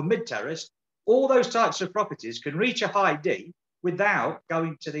 semi, or mid terrace. All those types of properties can reach a high D without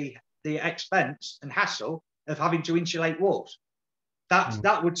going to the expense and hassle of having to insulate walls.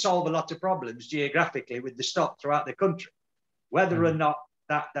 That would solve a lot of problems geographically with the stock throughout the country. Whether or not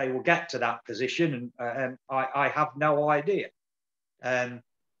that they will get to that position, and I have no idea. And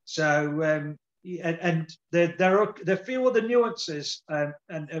there are a few other nuances, and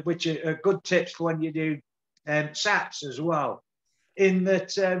which are good tips for when you do SAPs as well, in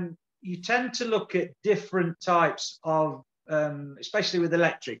that you tend to look at different types of, especially with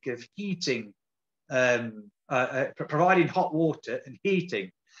electric, of heating, providing hot water and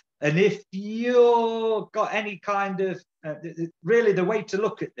heating. And if you've got any kind of, really the way to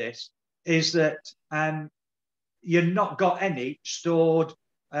look at this is that you've not got any stored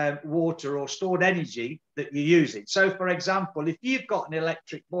water or stored energy that you're using. So for example, if you've got an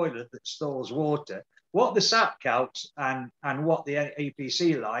electric boiler that stores water, what the SAP calcs and what the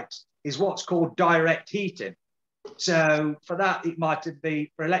EPC likes is what's called direct heating. So for that, it might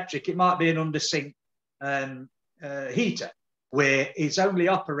be, for electric, it might be an under sink heater, where it's only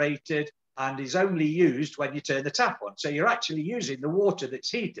operated and is only used when you turn the tap on. So you're actually using the water that's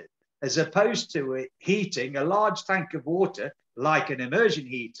heated, as opposed to it heating a large tank of water like an immersion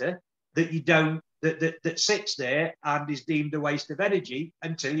heater that you don't, that sits there and is deemed a waste of energy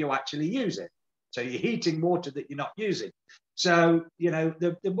until you actually use it. So you're heating water that you're not using. So, you know,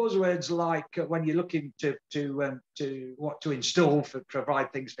 the buzzwords like when you're looking to what to install for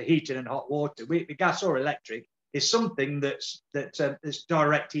provide things for heating and hot water, be gas or electric, is something that's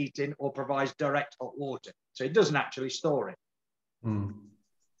direct heating or provides direct hot water. So it doesn't actually store it.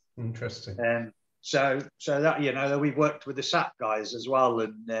 Interesting. So that, you know, we've worked with the SAP guys as well,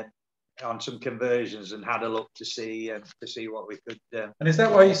 and on some conversions, and had a look to see what we could. And is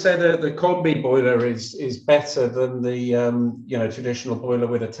that why you say that the combi boiler is better than the you know, traditional boiler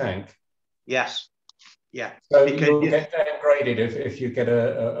with a tank? Yes. Yeah. So you'll get downgraded if you get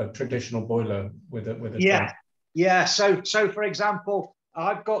a traditional boiler with a tank. Yeah. So for example,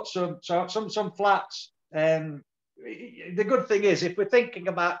 I've got some flats. The good thing is, if we're thinking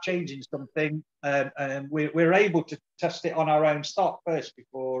about changing something, we're able to test it on our own stock first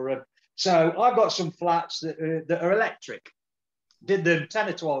before. So I've got some flats that are electric. Did them 10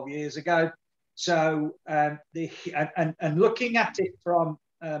 or 12 years ago. So and looking at it from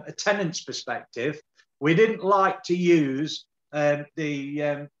a tenant's perspective, we didn't like to use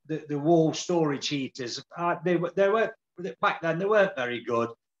the wall storage heaters. They were back then. They weren't very good,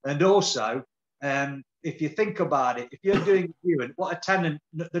 and also. If you think about it, if you're doing viewing, what a tenant,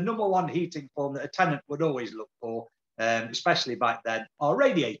 the number one heating form that a tenant would always look for, especially back then, are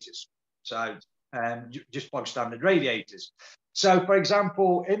radiators. So just bog standard radiators. So, for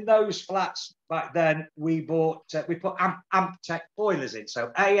example, in those flats back then, we put AmpTech boilers in.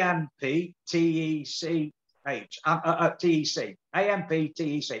 So AMP TEC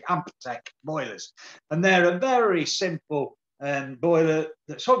AmpTech boilers, and they're a very simple boiler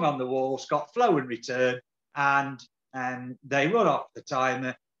that's hung on the wall. It's got flow and return, and they run off the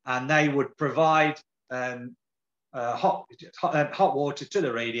timer, and they would provide hot water to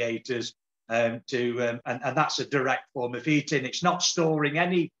the radiators, and that's a direct form of heating. It's not storing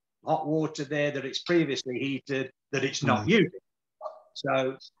any hot water there that it's previously heated that it's not using.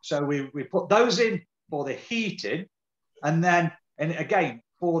 So we put those in for the heating, and then again,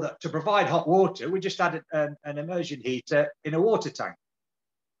 to provide hot water, we just added an immersion heater in a water tank.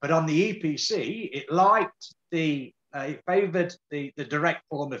 But on the EPC, it favoured the direct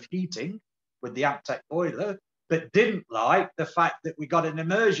form of heating with the AmpTech boiler, but didn't like the fact that we got an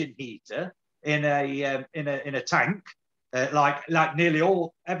immersion heater in a tank, like nearly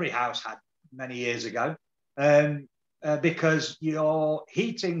every house had many years ago. Because you're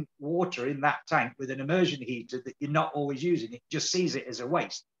heating water in that tank with an immersion heater that you're not always using. It just sees it as a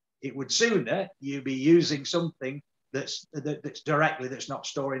waste. It would sooner you be using something that's not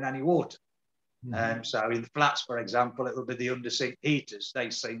storing any water. So in flats, for example, it would be the under sink heaters.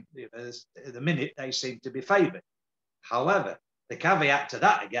 They seem, at the minute, they seem to be favoured. However, the caveat to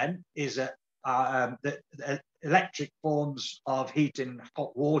that again is that the electric forms of heating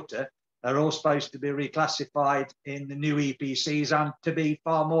hot water are all supposed to be reclassified in the new EPCs and to be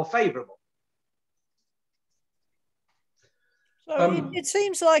far more favourable. So it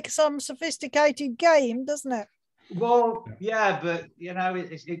seems like some sophisticated game, doesn't it? Well, yeah, but you know,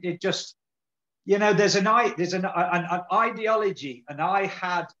 it just, you know, there's an ideology, and I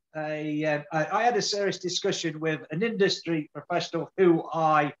had a serious discussion with an industry professional who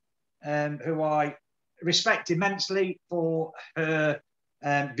I respect immensely for her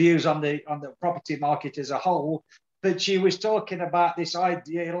views on the property market as a whole, but she was talking about this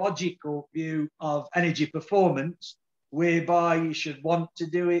ideological view of energy performance, whereby you should want to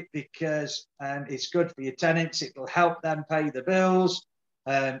do it because it's good for your tenants, it will help them pay the bills,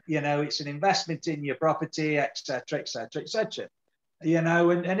 you know, it's an investment in your property, etc., etc., etc. You know,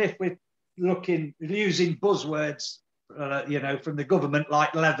 and if we're using buzzwords, you know, from the government,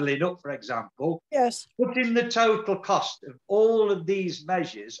 like levelling up, for example. Yes. Putting the total cost of all of these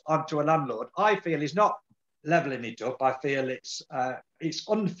measures onto a landlord, I feel, is not levelling it up. I feel it's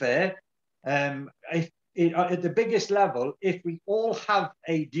unfair. at the biggest level, if we all have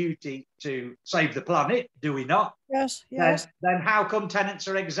a duty to save the planet, do we not? Yes, yes. Then how come tenants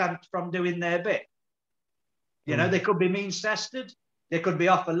are exempt from doing their bit? You know, they could be means tested. They could be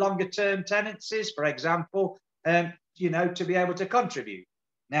offered longer term tenancies, for example, you know, to be able to contribute.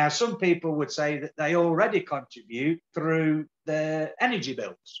 Now, some people would say that they already contribute through their energy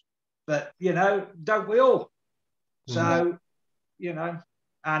bills, but, you know, don't we all? So, you know,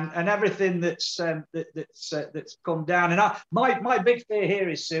 and everything that's come down. And my big fear here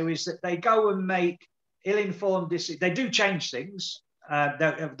is, Sue, is that they go and make ill-informed decisions. They do change things.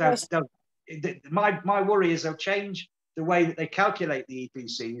 Yes. My worry is they'll change the way that they calculate the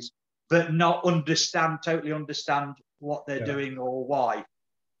EPCs, but not totally understand what they're doing or why.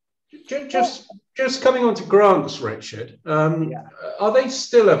 Just coming on to grants, Richard. Are they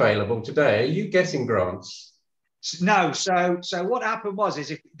still available today? Are you getting grants? No. So what happened was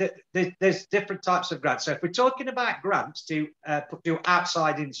there's different types of grants. So if we're talking about grants to do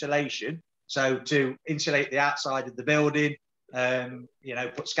outside insulation, so to insulate the outside of the building, you know,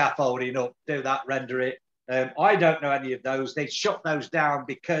 put scaffolding up, do that, render it. I don't know any of those. They shut those down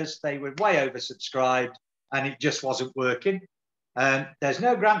because they were way oversubscribed and it just wasn't working. There's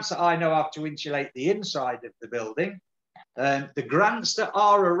no grants that I know of to insulate the inside of the building. The grants that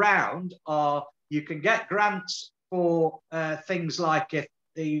are around are, you can get grants for things like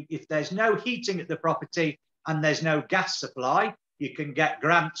if there's no heating at the property and there's no gas supply, you can get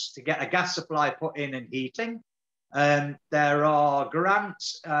grants to get a gas supply put in and heating. There are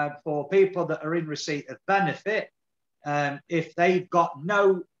grants for people that are in receipt of benefit. If they've got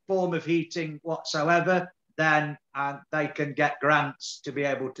no form of heating whatsoever, then they can get grants to be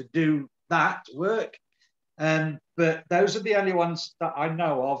able to do that work. But those are the only ones that I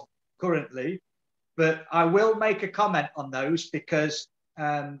know of currently. But I will make a comment on those because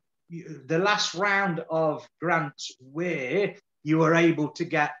the last round of grants where you were able to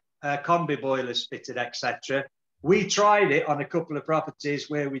get combi boilers fitted, etc., we tried it on a couple of properties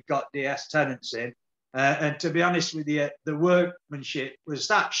where we got DS tenants in. And to be honest with you, the workmanship was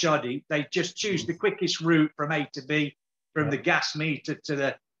that shoddy. They just choose the quickest route from A to B, from the gas meter to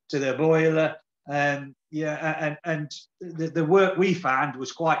the boiler. And the work we found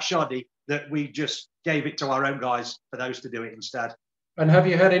was quite shoddy, that we just gave it to our own guys for those to do it instead. And have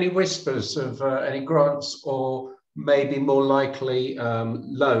you had any whispers of any grants or maybe more likely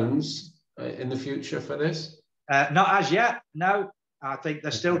loans in the future for this? Not as yet, no. I think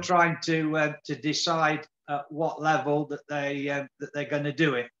they're still trying to decide at what level that they're going to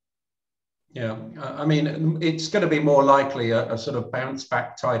do it. Yeah, I mean, it's going to be more likely a sort of bounce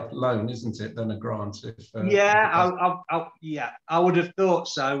back type loan, isn't it, than a grant? I would have thought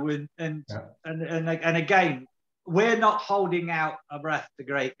so. And again, we're not holding out a breath for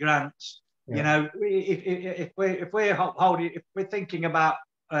great grants. Yeah. You know, if we're thinking about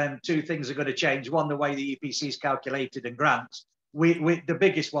two things are going to change. One, the way the EPC is calculated, and grants. The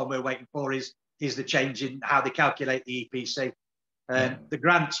biggest one we're waiting for is the change in how they calculate the EPC. The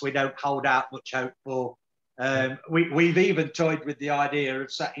grants we don't hold out much hope for. We've even toyed with the idea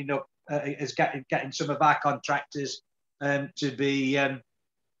of setting up, getting some of our contractors to be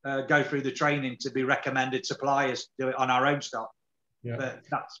go through the training to be recommended suppliers, do it on our own stock. Yeah. But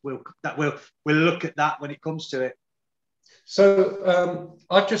we'll look at that when it comes to it. So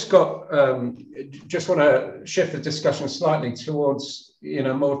I've just want to shift the discussion slightly towards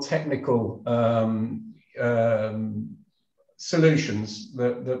more technical solutions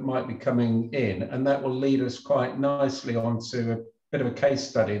that might be coming in, and that will lead us quite nicely onto a bit of a case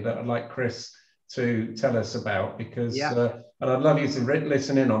study that I'd like Chris to tell us about, because and I'd love you to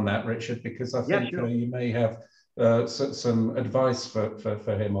listen in on that, Richard, because I think you may have some advice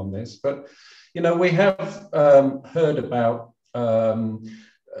for him on this. But we have heard about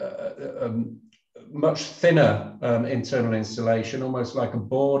much thinner internal insulation, almost like a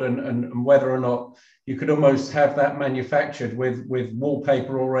board, and whether or not you could almost have that manufactured with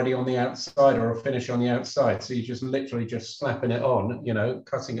wallpaper already on the outside or a finish on the outside. So you're just literally just slapping it on,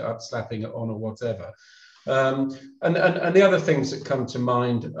 cutting it up, slapping it on, or whatever. And the other things that come to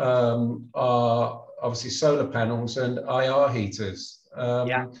mind are obviously solar panels and IR heaters.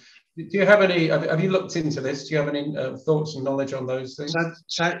 Do you have any? Have you looked into this? Do you have any thoughts and knowledge on those things?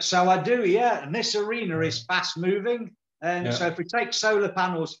 So I do, yeah. And this arena is fast moving. So if we take solar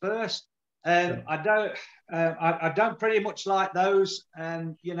panels first, I don't pretty much like those.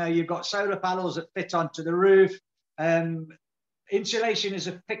 You've got solar panels that fit onto the roof. Insulation is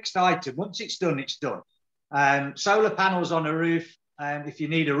a fixed item. Once it's done, it's done. Solar panels on a roof. If you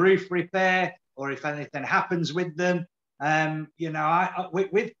need a roof repair or if anything happens with them, You know,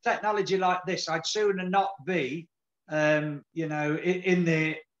 with technology like this, I'd sooner not be, you know, in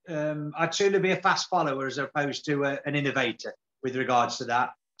the. I'd sooner be a fast follower as opposed to an innovator with regards to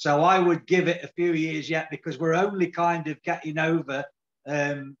that. So I would give it a few years yet, because we're only kind of getting over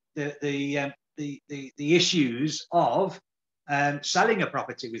the issues of selling a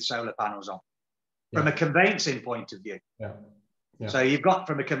property with solar panels on, from a conveyancing point of view. Yeah. Yeah. So you've got,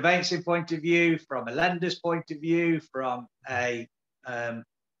 from a conveyancing point of view, from a lender's point of view, from a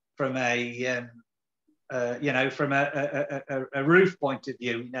you know, from a roof point of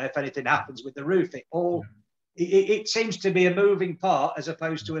view. You know, if anything happens with the roof, it seems to be a moving part as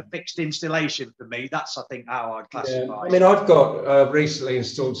opposed to a fixed installation for me. That's, I think, how I'd classify. Yeah. I mean, I've got recently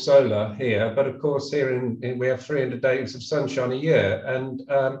installed solar here, but of course here in we have 300 days of sunshine a year, and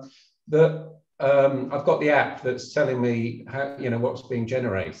I've got the app that's telling me how, you know, what's being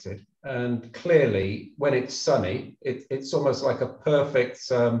generated, and clearly when it's sunny, it's almost like a perfect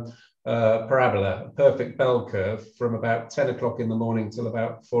parabola, a perfect bell curve from about 10 o'clock in the morning till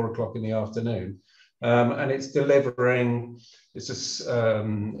about 4 o'clock in the afternoon. And it's delivering, it's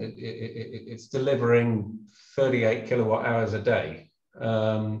delivering 38 kilowatt hours a day,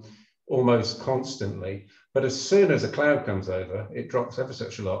 almost constantly. But as soon as a cloud comes over, it drops ever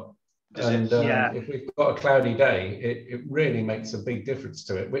such a lot. And if we've got a cloudy day, it really makes a big difference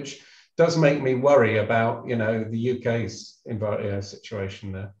to it, which does make me worry about, you know, the UK's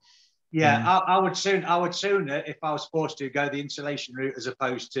situation there. Yeah, I would sooner, if I was forced to, go the insulation route as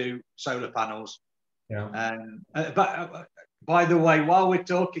opposed to solar panels. Yeah. But by the way, while we're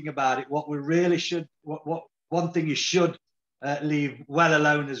talking about it, what we really should, what one thing you should leave well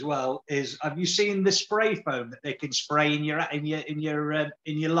alone as well is, have you seen the spray foam that they can spray in your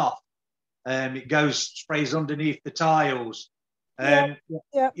loft? It sprays underneath the tiles. Yeah,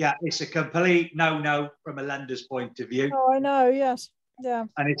 it's a complete no from a lender's point of view. Oh, I know. Yes. Yeah.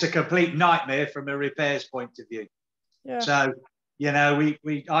 And it's a complete nightmare from a repairs point of view. Yeah. So, you know,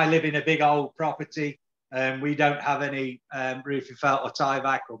 I live in a big old property, and we don't have any roofing felt or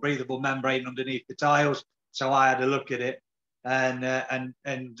tie-back or breathable membrane underneath the tiles. So I had a look at it,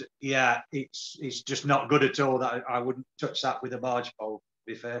 and yeah, it's just not good at all. That I wouldn't touch that with a barge pole,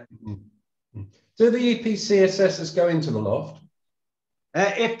 to be fair. Mm-hmm. Do the EPC assessors go into the loft?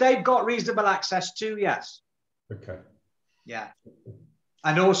 If they've got reasonable access to, yes. Okay. Yeah.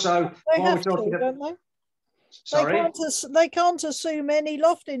 And also, they have to, don't they? Sorry? They can't assume any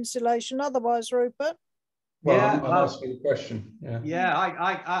loft insulation otherwise, Rupert. Well, yeah, I'm asking a question. Yeah,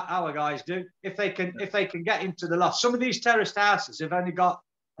 our guys do. If they can get into the loft. Some of these terraced houses have only got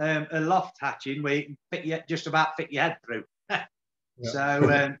a loft hatching where you can just about fit your head through. Yeah.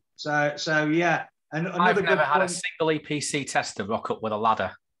 So yeah. And I've never had a single EPC tester rock up with a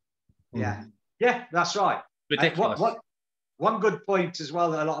ladder. Yeah, yeah, that's right. Ridiculous. One good point as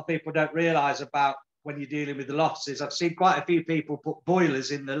well that a lot of people don't realise about when you're dealing with the lofts is, I've seen quite a few people put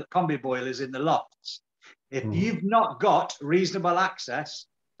combi boilers in the lofts. If you've not got reasonable access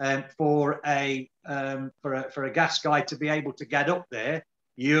for a gas guy to be able to get up there,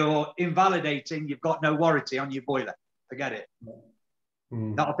 you're invalidating. You've got no warranty on your boiler. Forget it. A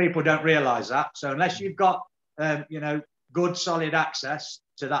lot of people don't realise that. So unless you've got you know, good solid access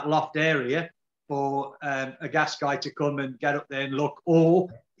to that loft area for a gas guy to come and get up there and look, or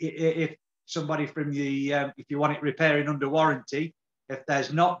if somebody from the if you want it repairing under warranty, if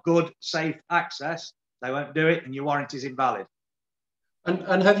there's not good safe access, they won't do it, and your warranty is invalid.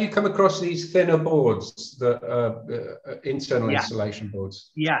 And have you come across these thinner boards, the internal insulation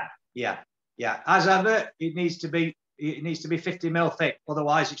boards? Yeah. As ever, it needs to be 50 mil thick,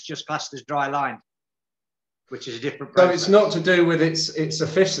 otherwise it's just classed as dry lined, which is a different process. So it's not to do with its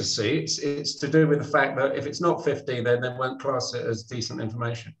efficiency, it's to do with the fact that if it's not 50, then they won't class it as decent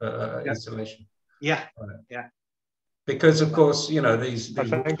installation. Yeah, right. Yeah. Because of course, you know, these I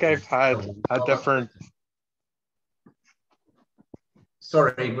think I've had a different.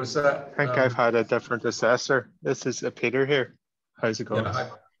 Sorry, was that? I think I've had a different assessor. This is Peter here. How's it going? Yeah,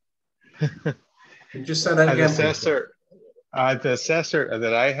 you just said that again. The assessor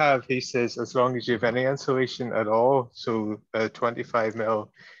that I have, he says as long as you have any insulation at all, so 25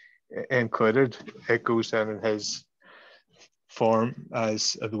 mil included, it goes down in his form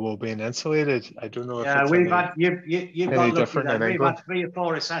as the wall being insulated. I don't know if it's we've had you've got different in we've England. had 3 or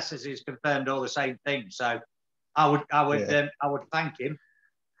 4 assessors who's confirmed all the same thing. So I would thank him.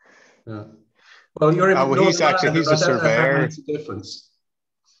 Yeah. Well, you're in he's a surveyor. Makes a difference,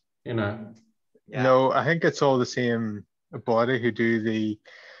 you know. Yeah. No, I think it's all the same body who do the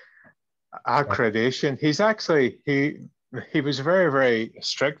accreditation. He's actually he was very, very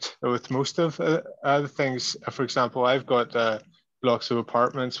strict with most of the things. For example, I've got blocks of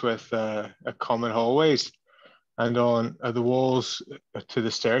apartments with a common hallways, and on the walls to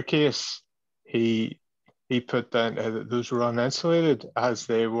the staircase, he put down those were uninsulated as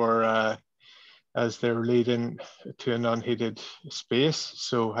they were leading to an unheated space.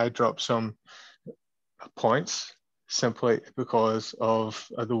 So I dropped some points simply because of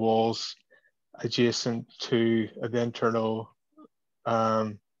the walls adjacent to the internal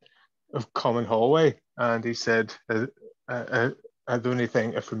of common hallway. And he said the only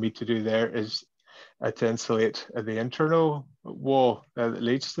thing for me to do there is to insulate the internal wall that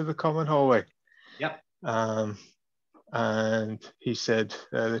leads to the common hallway. Yep. And he said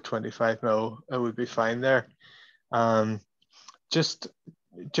the 25 mil would be fine there. Just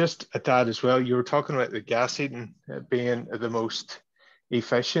at that as well, you were talking about the gas heating being the most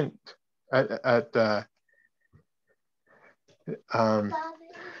efficient at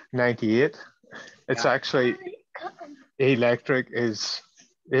 98. It's actually electric is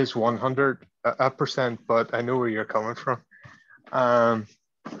 100%, but I know where you're coming from.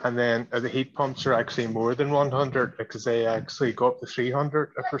 And then the heat pumps are actually more than 100 because they actually go up to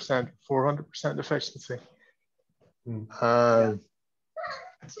 300%, 400% efficiency.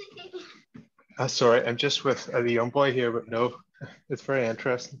 Sorry, I'm just with the young boy here, but no, it's very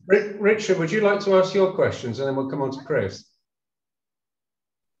interesting. Richard, would you like to ask your questions and then we'll come on to Chris?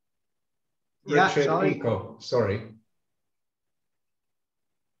 Yeah, Richard, sorry. Eco, sorry.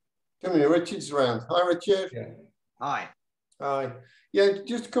 Come here, Richard's around. Hi, Richard. Yeah. Hi. Hi. Yeah,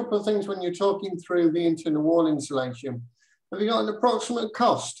 just a couple of things when you're talking through the internal wall insulation. Have you got an approximate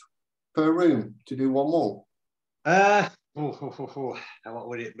cost per room to do one wall? What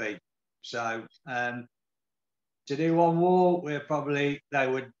would it be? So to do one wall, we're probably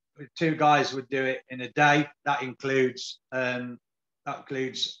two guys would do it in a day. That includes screwing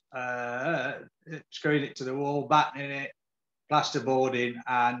it to the wall, battening it, plasterboarding,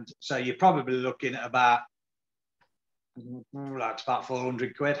 and so you're probably looking at about that's about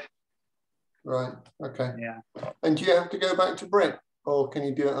 400 quid. Right. Okay. Yeah. And do you have to go back to brick, or can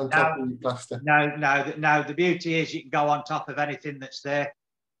you do it on top of your plaster? No. The beauty is you can go on top of anything that's there.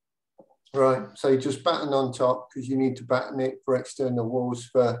 Right. So you just batten on top because you need to batten it for external walls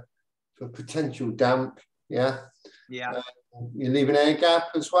for potential damp. Yeah. Yeah. You leave an air gap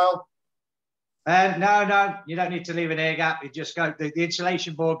as well. No, you don't need to leave an air gap. You just go, the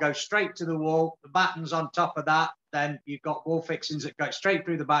insulation board goes straight to the wall, the battens on top of that, then you've got wall fixings that go straight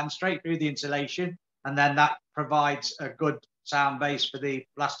through the batten, straight through the insulation, and then that provides a good sound base for the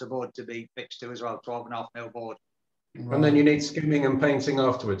plasterboard to be fixed to as well, 12.5 mil board. Right. And then you need skimming and painting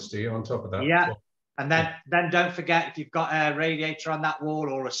afterwards, do you, on top of that? Yeah, and then don't forget, if you've got a radiator on that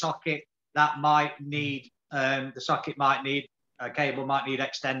wall or a socket, that might need, the socket might need, a cable might need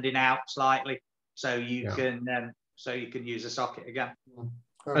extending out slightly. So you can use the socket again.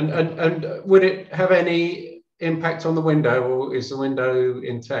 And would it have any impact on the window, or is the window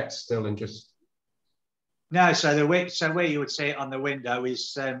intact still and just? No, so where you would see it on the window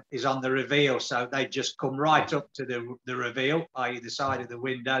is on the reveal. So they just come right up to the reveal, i.e. the side of the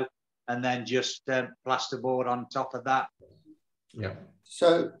window, and then just plasterboard on top of that. Yeah.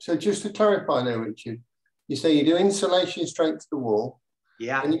 So just to clarify there, Richard, you say you do insulation straight to the wall.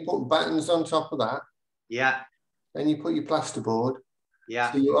 Yeah. And you put battens on top of that. Yeah. Then you put your plasterboard.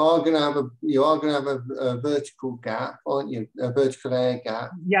 Yeah. So you are going to have a vertical gap, aren't you? A vertical air gap.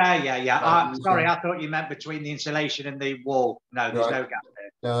 Yeah. Sorry, I thought you meant between the insulation and the wall. No, there's no gap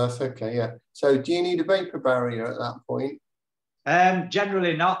there. No, that's okay. Yeah. So do you need a vapor barrier at that point?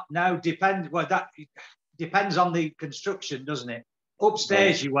 Generally not. No, depends. Well, that depends on the construction, doesn't it?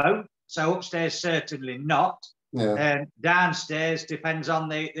 Upstairs you won't. So upstairs certainly not. Yeah. Downstairs depends on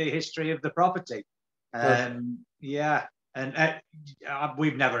the history of the property. Yeah, and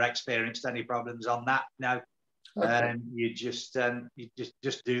we've never experienced any problems on that. No, okay. You just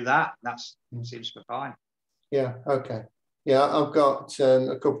do that. That seems to be fine. Yeah. Okay. Yeah, I've got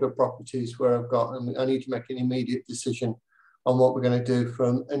a couple of properties where I need to make an immediate decision on what we're going to do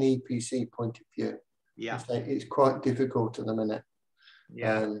from an EPC point of view. Yeah, it's quite difficult at the minute.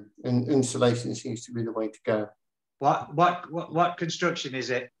 Yeah, and insulation seems to be the way to go. What construction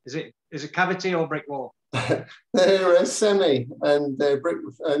is it? Is it cavity or brick wall? They're a semi, and they're brick,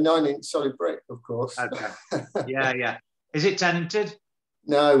 9-inch solid brick, of course. Okay. Yeah. Is it tenanted?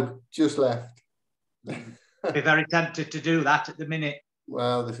 No, just left. Be very tempted to do that at the minute.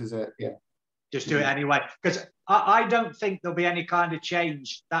 Well, this is it. Yeah. Just do it anyway, because I don't think there'll be any kind of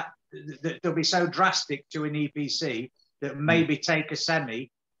change that there'll be so drastic to an EPC that maybe take a semi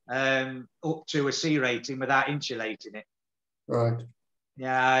up to a C rating without insulating it. Right.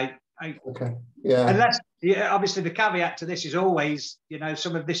 Yeah. Okay. Yeah. Unless, obviously, the caveat to this is always,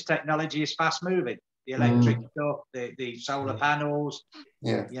 some of this technology is fast moving. The electric stuff, the solar panels.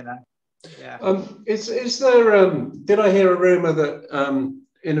 Yeah. Yeah. Is there? Did I hear a rumor that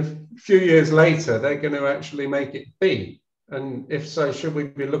in a few years later they're going to actually make it B? And if so, should we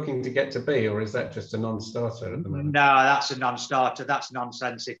be looking to get to B, or is that just a non-starter at the moment? No, that's a non-starter. That's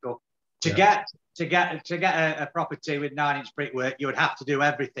nonsensical. To get a property with 9-inch brickwork, you would have to do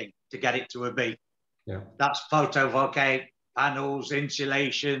everything to get it to a B. Yeah. That's photovoltaic panels,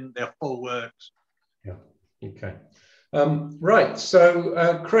 insulation, the full works. Yeah. Okay. Right.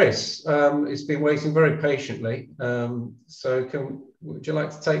 So, Chris, has been waiting very patiently. Would you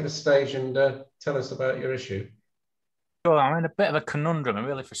like to take the stage and tell us about your issue? Sure, I'm in a bit of a conundrum, a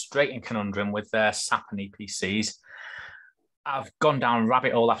really frustrating conundrum with SAP and EPCs. I've gone down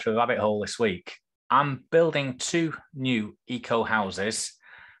rabbit hole after rabbit hole this week. I'm building 2 new eco houses.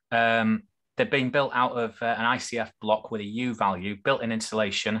 They're being built out of an ICF block with a U value, built-in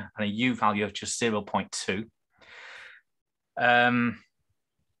insulation, and a U value of just 0.2.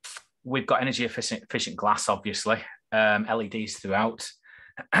 We've got energy efficient glass, obviously, LEDs throughout.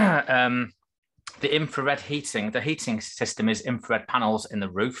 The infrared heating, the heating system is infrared panels in the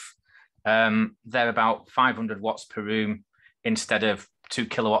roof. They're about 500 watts per room instead of 2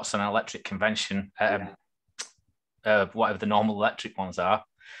 kilowatts on an electric convention, whatever the normal electric ones are.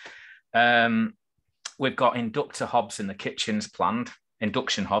 We've got inductor hobs in the kitchens planned,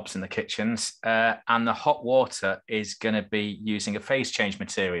 induction hobs in the kitchens, and the hot water is going to be using a phase change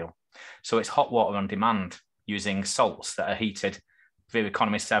material. So it's hot water on demand using salts that are heated via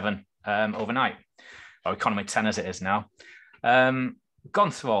economy 7 overnight, or economy 10 as it is now.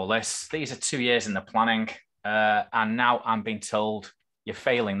 Gone through all this. These are 2 years in the planning, and now I'm being told you're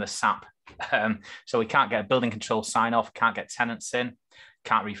failing the SAP. So we can't get a building control sign off, can't get tenants in,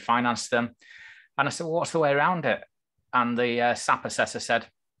 can't refinance them. And I said, well, what's the way around it? And the SAP assessor said,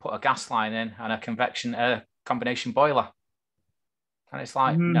 put a gas line in and a combination boiler. And it's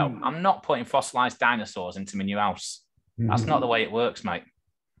like, no, I'm not putting fossilized dinosaurs into my new house. That's not the way it works, mate.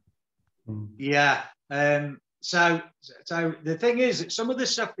 Yeah. So the thing is that some of the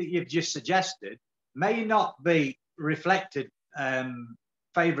stuff that you've just suggested may not be reflected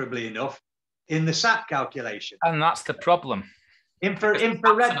favourably enough in the SAP calculation. And that's the problem. Infrared.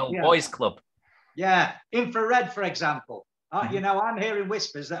 Boys club. Yeah. Infrared, for example. I'm hearing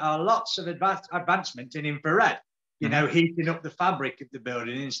whispers that are lots of advancement in infrared. Heating up the fabric of the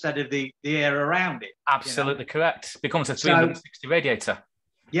building instead of the air around it. Absolutely correct. Becomes a 360 radiator.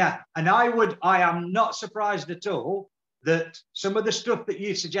 Yeah, and I am not surprised at all that some of the stuff that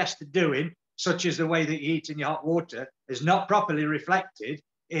you suggested doing, such as the way that you heat in your hot water, is not properly reflected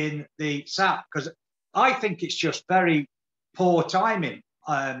in the SAP, because I think it's just very poor timing,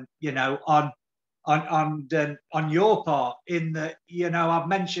 on your part. In that, I've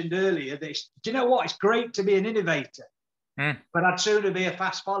mentioned earlier that do you know what? It's great to be an innovator, but I'd sooner be a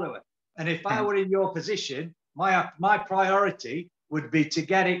fast follower. And if I were in your position, my priority would be to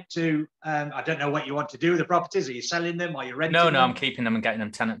get it to, I don't know what you want to do with the properties. Are you selling them? Are you renting them? No, I'm keeping them and getting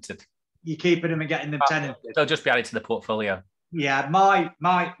them tenanted. You're keeping them and getting them tenanted. They'll just be added to the portfolio. Yeah,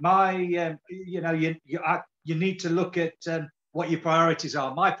 you need to look at what your priorities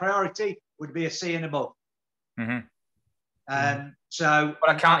are. My priority would be a C and above. But I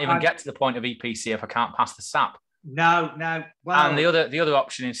can't even get to the point of EPC if I can't pass the SAP. No. Well, and the other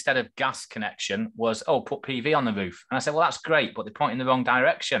option instead of gas connection was, put PV on the roof. And I said, well, that's great, but they're pointing in the wrong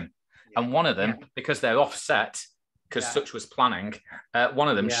direction. Yeah. And one of them, because they're offset, because such was planning, one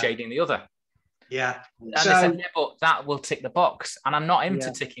of them shading the other. Yeah. And they said, but that will tick the box. And I'm not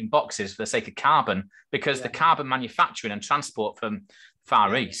into ticking boxes for the sake of carbon, because the carbon manufacturing and transport from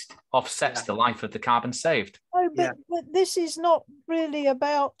Far East offsets the life of the carbon saved. Oh, but this is not really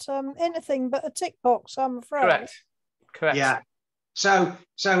about anything but a tick box, I'm afraid. Correct. Yeah. So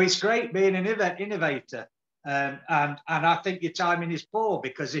it's great being an innovator. And I think your timing is poor,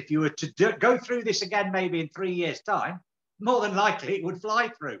 because if you were to go through this again, maybe in 3 years' time, more than likely it would fly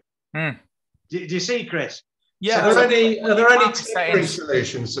through. Do you see, Chris? Yeah. Are there any temporary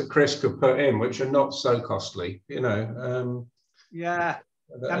solutions that Chris could put in which are not so costly? Yeah.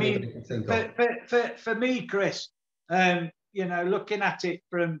 I mean, for me, Chris, looking at it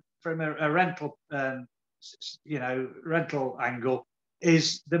from a rental, rental angle,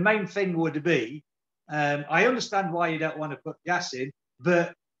 is the main thing would be. I understand why you don't want to put gas in,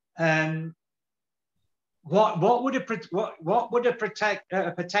 but what would a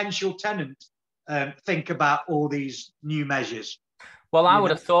potential tenant think about all these new measures? Well, I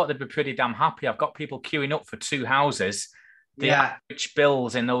would have thought they'd be pretty damn happy. I've got people queuing up for 2 houses The average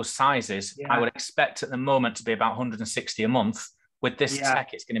bills in those sizes, I would expect at the moment to be about 160 a month. With this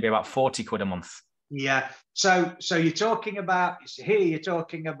tech, it's going to be about 40 quid a month. Yeah. So you're talking about you're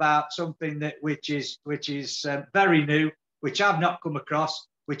talking about something that which is very new, which I've not come across,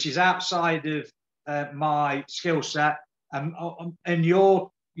 which is outside of my skill set. In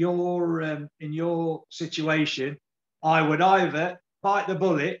your situation, I would either bite the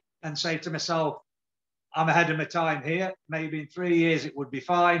bullet and say to myself, I'm ahead of my time here. Maybe in 3 years it would be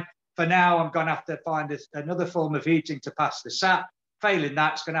fine. For now, I'm going to have to find another form of heating to pass the sap. Failing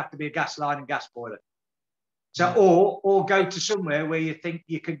that, it's going to have to be a gas line and gas boiler. So, or go to somewhere where you think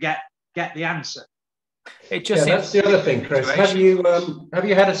you could get the answer. It just that's the other thing, Chris. Have you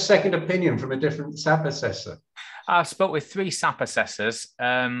had a second opinion from a different SAP assessor? I've spoke with 3 SAP assessors,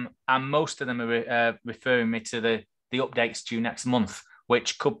 and most of them are referring me to the updates due next month,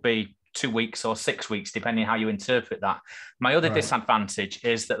 which could be 2 weeks or 6 weeks, depending how you interpret that. My other disadvantage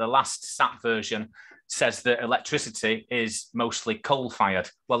is that the last SAP version says that electricity is mostly coal-fired.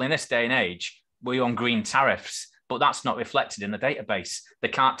 Well, in this day and age, we're on green tariffs, but that's not reflected in the database. They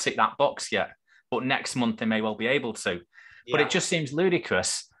can't tick that box yet, but next month they may well be able to. Yeah. But it just seems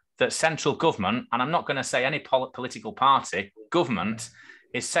ludicrous that central government, and I'm not going to say any political party, government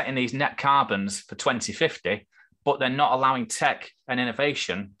is setting these net carbons for 2050, but they're not allowing tech and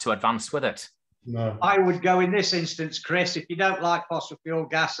innovation to advance with it. No. I would go in this instance, Chris, if you don't like fossil fuel,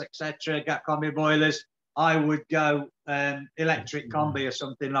 gas, etc., gas combi boilers, I would go electric combi or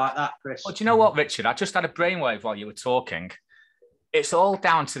something like that, Chris. Well, do you know what, Richard? I just had a brainwave while you were talking. It's all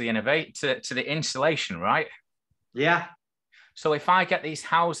down to the to the installation, right? Yeah. So if I get these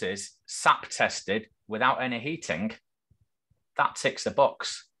houses SAP tested without any heating, that ticks the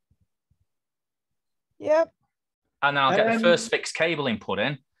box. Yep. And then I'll get the first fixed cabling put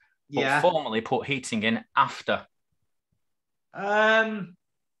in, but formally put heating in after.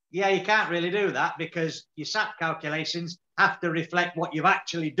 Yeah, you can't really do that because your SAP calculations have to reflect what you've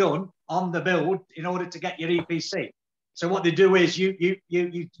actually done on the build in order to get your EPC. So what they do is you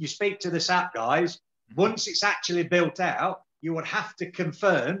speak to the SAP guys. Once it's actually built out, you would have to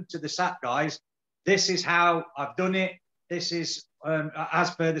confirm to the SAP guys, this is how I've done it. This is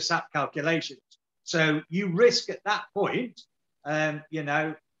as per the SAP calculations. So you risk at that point,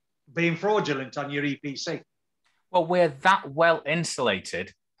 being fraudulent on your EPC. Well, we're that well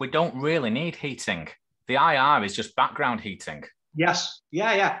insulated. We don't really need heating. The IR is just background heating. Yes.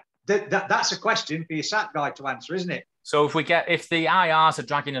 Yeah. That's a question for your SAP guy to answer, isn't it? So if the IRs are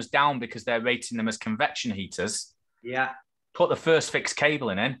dragging us down because they're rating them as convection heaters, put the first fixed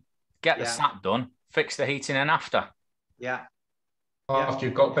cabling in, get the SAP done, fix the heating in after. Yeah. After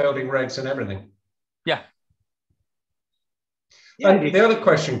you've got building regs and everything. Yeah. And the other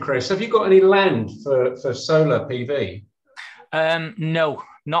question, Chris, have you got any land for solar PV? No,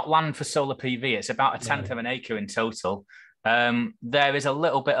 not land for solar PV. It's about 1/10 of an acre in total. There is a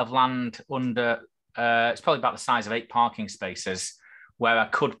little bit of land under, it's probably about the size of 8 parking spaces where I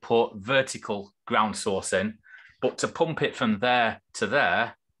could put vertical ground source in, but to pump it from there to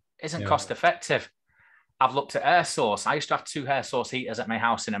there isn't cost effective. I've looked at air source. I used to have 2 air source heaters at my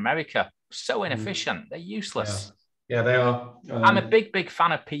house in America. So inefficient. They're useless. Yeah, they are. I'm a big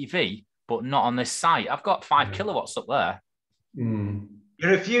fan of PV, but not on this site. I've got 5 kilowatts up there.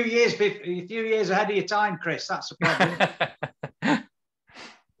 You're a few years ahead of your time, Chris. That's a problem.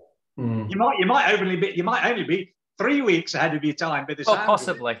 You might only be 3 weeks ahead of your time. But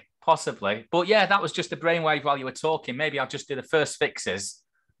possibly. But yeah, that was just a brainwave while you were talking. Maybe I'll just do the first fixes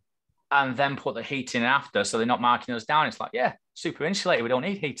and then put the heating in after, so they're not marking us down. It's like, super insulated. We don't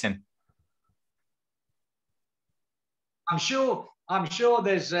need heating. I'm sure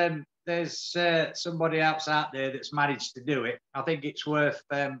there's somebody else out there that's managed to do it. I think it's worth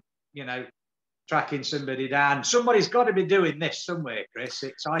tracking somebody down. Somebody's got to be doing this somewhere, Chris.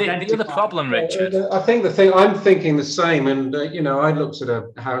 It's the other problem, Richard. I think I'm thinking the same. And I looked at a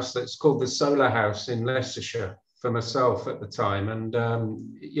house that's called the Solar House in Leicestershire for myself at the time, and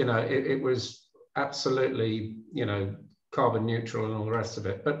it was absolutely carbon neutral and all the rest of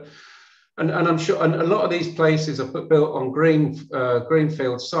it. But and I'm sure, and a lot of these places are built on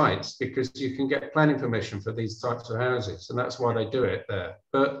greenfield sites because you can get planning permission for these types of houses, and that's why they do it there.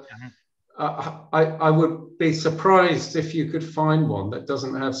 But I would be surprised if you could find one that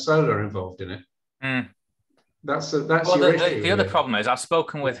doesn't have solar involved in it. That's your issue. The other problem is I've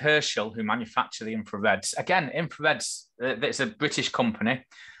spoken with Herschel, who manufacture the infrareds. Again, infrareds, it's a British company.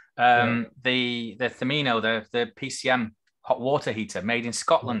 The Thermino, the PCM hot water heater made in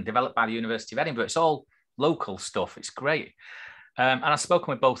Scotland, developed by the University of Edinburgh. It's all local stuff. It's great. And I've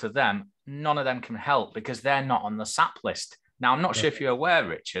spoken with both of them. None of them can help because they're not on the SAP list. Now, I'm not sure if you're aware,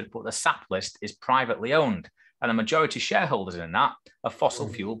 Richard, but the SAP list is privately owned, and the majority shareholders in that are fossil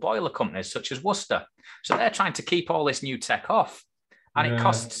fuel boiler companies such as Worcester. So they're trying to keep all this new tech off. And it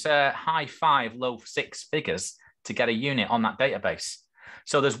costs high 5, low 6 figures to get a unit on that database.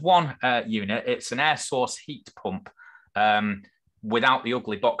 So there's one unit, it's an air source heat pump without the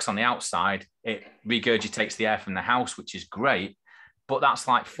ugly box on the outside. It regurgitates the air from the house, which is great, but that's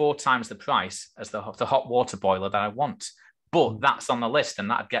like 4 times the price as the hot water boiler that I want. But that's on the list,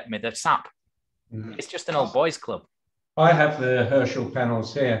 and that'd get me the SAP. It's just an old boys club. I have the Herschel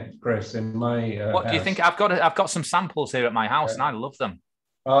panels here, Chris, in my What house. do you think? I've got some samples here at my house, and I love them.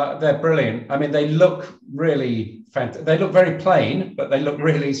 They're brilliant. I mean, they look really fantastic. They look very plain, but they look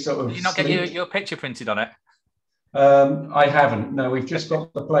really sort of. Did you not get your picture printed on it? I haven't. No, we've just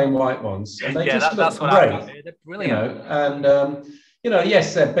got the plain white ones, and they just look great. They're brilliant.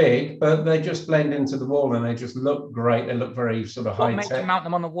 Yes, they're big, but they just blend into the wall, and they just look great. They look very sort of high tech. What made you mount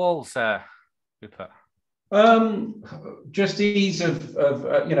them on the walls, Rupert? Just ease of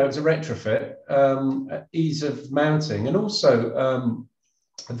it's a retrofit, ease of mounting, and also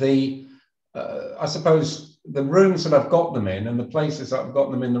I suppose the rooms that I've got them in and the places that I've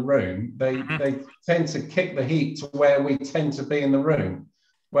got them in the room, they tend to kick the heat to where we tend to be in the room.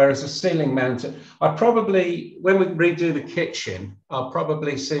 Whereas a ceiling mounted, when we redo the kitchen, I'll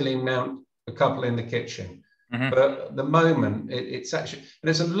probably ceiling mount a couple in the kitchen. But at the moment, it's actually,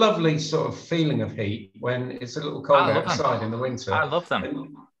 there's a lovely sort of feeling of heat when it's a little cold outside in the winter. I love them.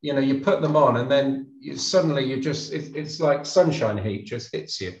 And, you put them on, and then suddenly it's like sunshine heat just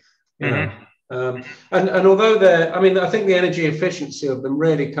hits you. You know. And although I think the energy efficiency of them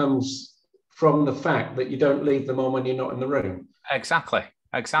really comes from the fact that you don't leave them on when you're not in the room. Exactly.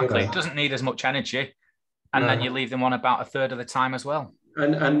 It doesn't need as much energy, and then you leave them on about 1/3 of the time as well.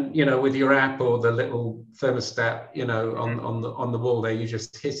 And with your app or the little thermostat, on the wall there, you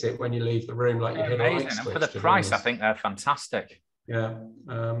just hit it when you leave the room, like you hit a light switch. And for the price, I think they're fantastic. Yeah.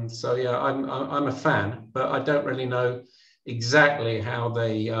 I'm a fan, but I don't really know exactly how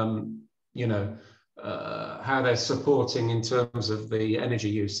they, how they're supporting in terms of the energy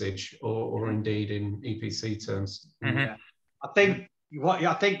usage, or indeed in EPC terms. Yeah. I think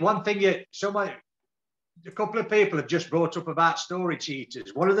one thing a couple of people have just brought up about storage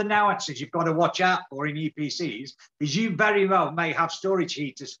heaters. One of the nuances you've got to watch out for in EPCs is you very well may have storage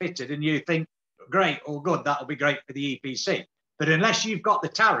heaters fitted and you think, great, all good, that'll be great for the EPC. But unless you've got the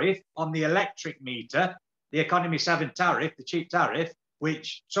tariff on the electric meter, the Economy 7 tariff, the cheap tariff,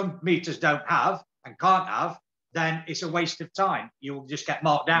 which some meters don't have and can't have, then it's a waste of time. You will just get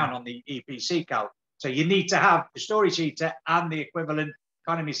marked down on the EPC calc. So you need to have the storage heater and the equivalent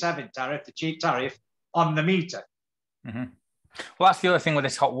Economy 7 tariff, the cheap tariff, on the meter. Well, that's the other thing with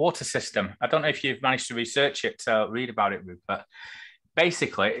this hot water system. I don't know if you've managed to research it, read about it, Rupert.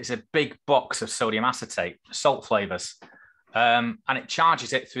 Basically, it's a big box of sodium acetate, salt flavors, and it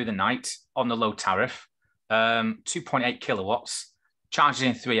charges it through the night on the low tariff, 2.8 kilowatts, charges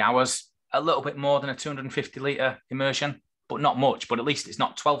in 3 hours, a little bit more than a 250 litre immersion, but not much, but at least it's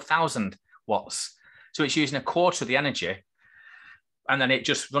not 12,000 watts. So it's using 1/4 of the energy, and then it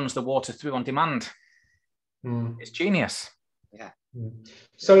just runs the water through on demand. It's genius. Yeah.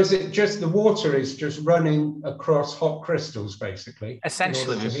 So is it just the water is just running across hot crystals, basically?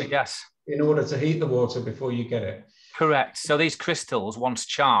 Essentially, yes. In order to heat the water before you get it. Correct. So these crystals, once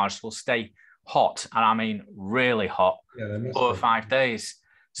charged, will stay hot, and I mean really hot, 4 or 5 days.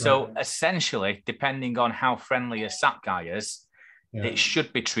 So essentially, depending on how friendly a SAP guy is, it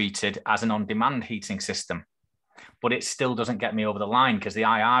should be treated as an on-demand heating system. But it still doesn't get me over the line because the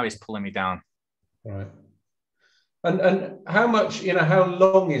IR is pulling me down. Right. And how much, how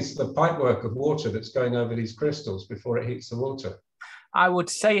long is the pipework of water that's going over these crystals before it heats the water? I would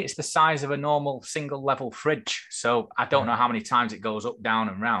say it's the size of a normal single level fridge. So I don't know how many times it goes up, down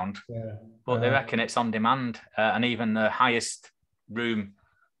and round, but they reckon it's on demand. And even the highest room,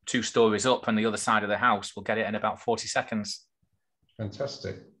 2 stories up and the other side of the house will get it in about 40 seconds.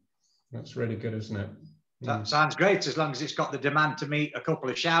 Fantastic. That's really good, isn't it? That sounds great, as long as it's got the demand to meet a couple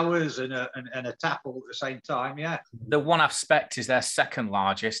of showers and a tap all at the same time, yeah. The one I've spec'd is their second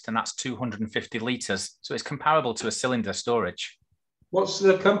largest, and that's 250 litres. So it's comparable to a cylinder storage. What's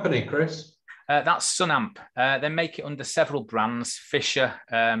the company, Chris? That's Sunamp. They make it under several brands. Fisher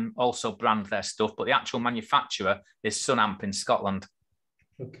also brand their stuff, but the actual manufacturer is Sunamp in Scotland.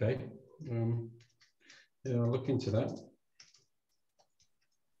 Okay. I'll look into that.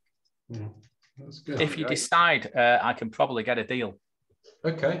 Yeah. That's good. If you decide, I can probably get a deal.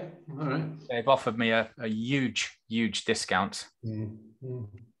 Okay, all right. They've offered me a huge, huge discount.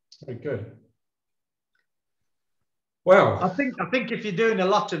 Very good. Well, I think if you're doing a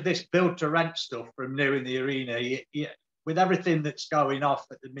lot of this build to rent stuff from new in the arena, with everything that's going off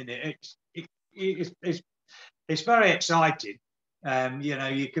at the minute, it's very exciting.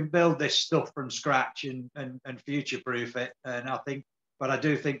 You can build this stuff from scratch and future proof it. And but I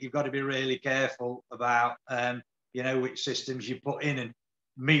do think you've got to be really careful about which systems you put in. And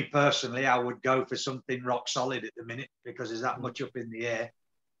me personally, I would go for something rock solid at the minute because there's that much up in the air.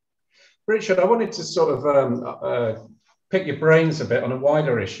 Richard, I wanted to sort of pick your brains a bit on a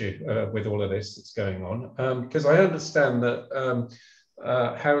wider issue with all of this that's going on, because I understand that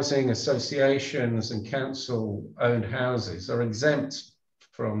housing associations and council-owned houses are exempt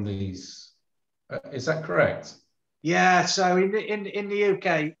from these. Is that correct? Yeah. So in the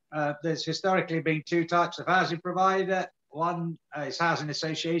UK, there's historically been two types of housing provider. One is housing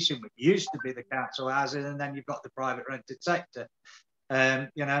association, which used to be the council housing, and then you've got the private rented sector. And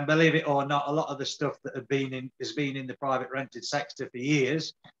believe it or not, a lot of the stuff that has been in the private rented sector for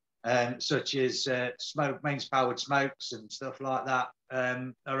years, such as mains powered smokes and stuff like that,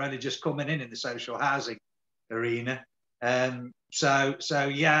 are only just coming in the social housing arena. So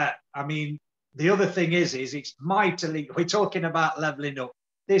yeah, I mean, the other thing is it's mightily, we're talking about levelling up.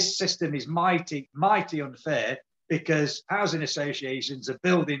 This system is mighty unfair because housing associations are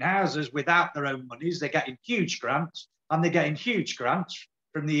building houses without their own monies. They're getting huge grants. And they're getting huge grants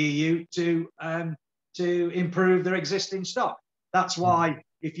from the EU to improve their existing stock. That's why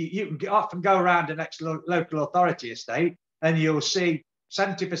if you can often go around an local authority estate and you'll see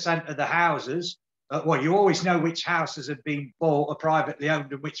 70% of the houses. You always know which houses have been bought or privately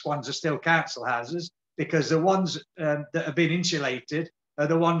owned and which ones are still council houses, because the ones that have been insulated are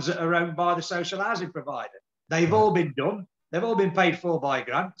the ones that are owned by the social housing provider. They've all been done. They've all been paid for by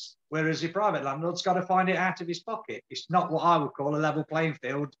grants, whereas your private landlord's got to find it out of his pocket. It's not what I would call a level playing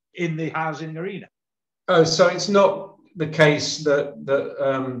field in the housing arena. Oh, so it's not the case that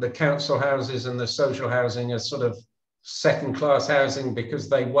the council houses and the social housing are sort of second-class housing because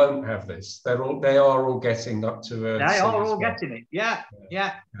they won't have this. They are all getting up to a. They are all getting it. Yeah.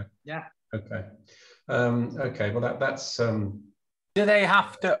 Okay. Okay. Well, that's. Do they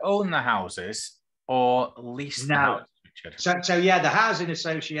have to own the houses or lease the houses? So yeah, the housing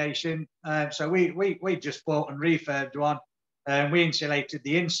association. So we just bought and refurbed one, and we insulated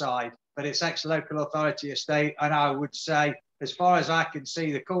the inside, but it's ex-local authority estate, and I would say, as far as I can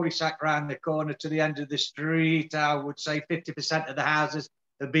see, the cul-de-sac round the corner to the end of the street, I would say 50% of the houses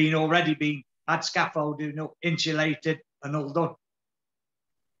have already had scaffolding up, insulated, and all done.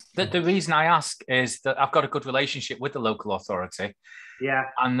 The reason I ask is that I've got a good relationship with the local authority. Yeah.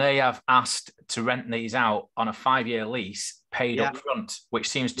 And they have asked to rent these out on a 5-year lease paid up front, which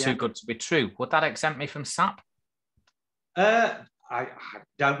seems too good to be true. Would that exempt me from SAP? I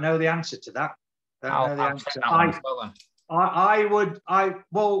don't know the answer to that. Well,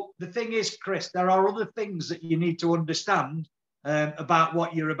 the thing is, Chris, there are other things that you need to understand about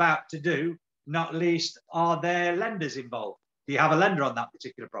what you're about to do. Not least, are there lenders involved? Do you have a lender on that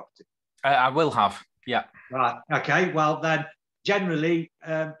particular property? I will have, yeah. Right, okay, well then, generally,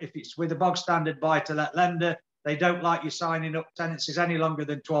 if it's with a bog standard buy-to-let lender, they don't like you signing up tenancies any longer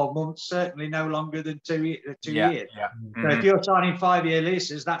than 12 months, certainly no longer than 2 years. Yeah. So if you're signing 5-year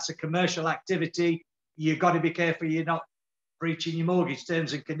leases, that's a commercial activity. You've got to be careful you're not breaching your mortgage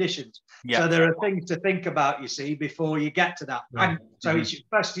terms and conditions. So there are things to think about, you see, before you get to that. And so it's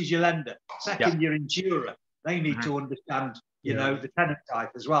first is your lender, second your insurer. They need to understand, the tenant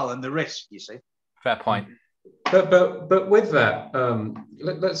type as well and the risk, you see. Fair point. But with that,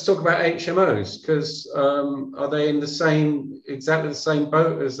 let's talk about HMOs, because are they in exactly the same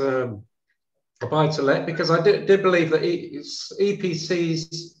boat as a buy-to-let? Because I did believe that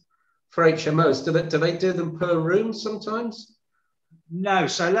EPCs for HMOs, do they do them per room sometimes? No.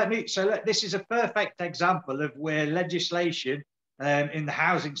 This is a perfect example of where legislation in the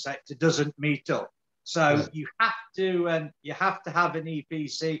housing sector doesn't meet up. So you have to have an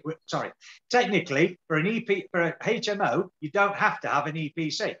EPC. Sorry, technically for a HMO, you don't have to have an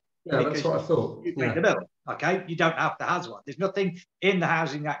EPC. Yeah, that's what I thought. You pay the bill. Okay, you don't have to have one. There's nothing in the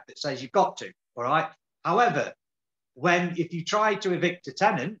Housing Act that says you've got to. All right. However, if you try to evict a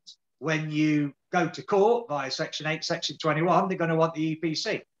tenant, when you go to court via Section 8, Section 21, they're going to want the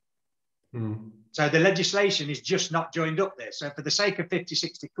EPC. So the legislation is just not joined up there. So for the sake of 50,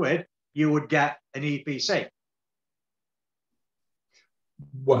 60 quid, you would get an EPC.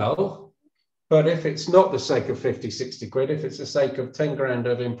 Well, but if it's not the sake of 50, 60 quid, if it's the sake of 10 grand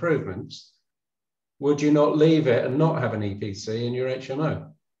of improvements, would you not leave it and not have an EPC in your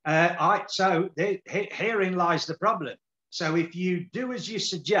HMO? So herein lies the problem. So if you do as you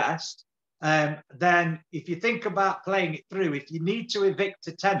suggest, then if you think about playing it through, if you need to evict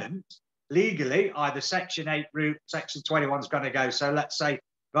a tenant legally, either Section 8 route, Section 21 is going to go. So let's say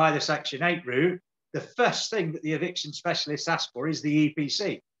by the Section 8 route, the first thing that the eviction specialist asks for is the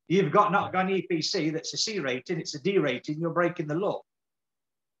EPC. You've not got an EPC that's a C rating, it's a D rating, you're breaking the law.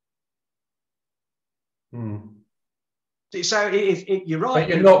 So you're right. But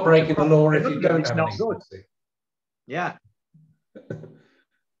you're not breaking the law if you don't have an EPC. Yeah.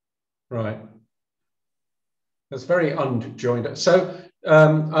 Right. That's very unjoined. So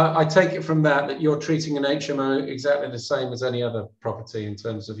I take it from that you're treating an HMO exactly the same as any other property in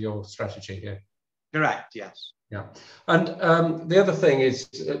terms of your strategy here. Correct, yes. Yeah. And the other thing is,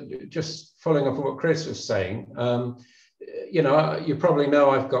 just following up on what Chris was saying, you know, you probably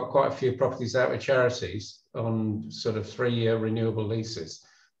know I've got quite a few properties out with charities on sort of 3-year renewable leases.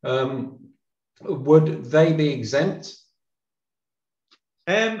 Would they be exempt?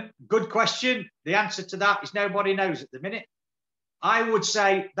 Good question. The answer to that is nobody knows at the minute. I would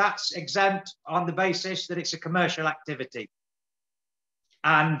say that's exempt on the basis that it's a commercial activity.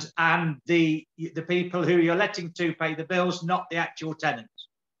 And the people who you're letting to pay the bills, not the actual tenants.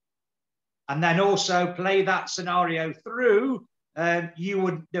 And then also play that scenario through. There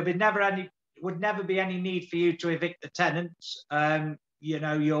would never be any need for you to evict the tenants. You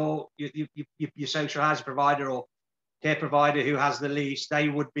know, your social housing provider or care provider who has the lease, they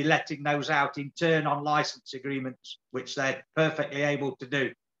would be letting those out in turn on license agreements, which they're perfectly able to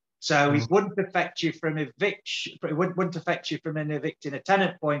do. So it wouldn't affect you from eviction. It wouldn't affect you from an evicting a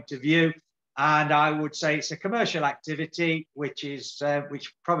tenant point of view. And I would say it's a commercial activity, which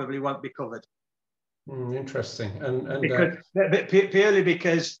probably won't be covered. Interesting. Purely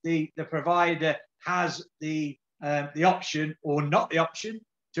because the provider has the option or not the option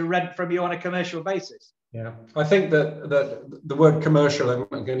to rent from you on a commercial basis. Yeah, I think that the word commercial,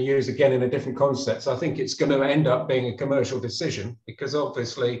 I'm going to use again in a different context. I think it's going to end up being a commercial decision, because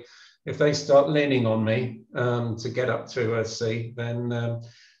obviously if they start leaning on me to get up to a C, then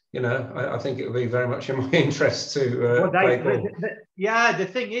you know, I think it would be very much in my interest to play ball. Yeah, the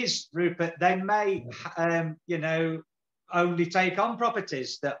thing is, Rupert, they may you know, only take on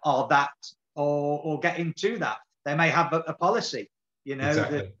properties that are that or get into that. They may have a policy, you know,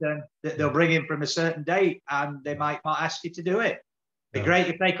 exactly. that they'll bring in from a certain date, and they might ask you to do it. It'd be great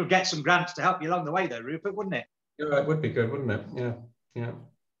if they could get some grants to help you along the way, though, Rupert, wouldn't it? Yeah, it would be good, wouldn't it? Yeah, yeah.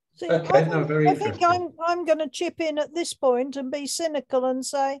 See, okay, very interesting. I think I'm going to chip in at this point and be cynical and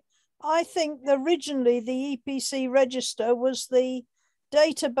say, I think originally the EPC register was the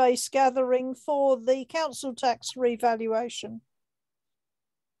database gathering for the council tax revaluation.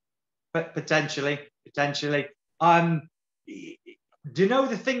 But potentially. Do you know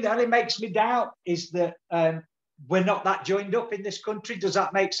the thing that only makes me doubt is that we're not that joined up in this country? Does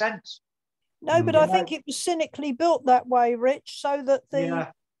that make sense? No, but I think it was cynically built that way, Rich, so that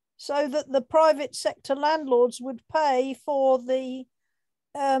the private sector landlords would pay for the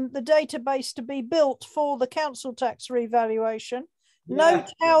database to be built for the council tax revaluation. Yeah. Note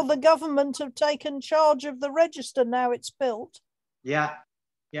how the government have taken charge of the register now it's built. Yeah.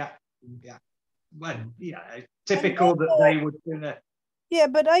 Well, typical that they would do that. Yeah,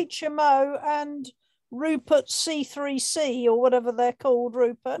 but HMO and Rupert C3C or whatever they're called,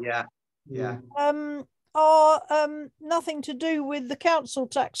 Rupert. Yeah. Are nothing to do with the council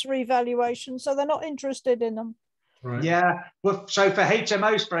tax revaluation, so they're not interested in them. Right. Yeah. Well, so for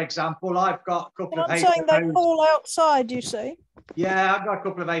HMOs, for example, I've got a couple of HMOs. I'm saying they fall outside, you see. Yeah, I've got a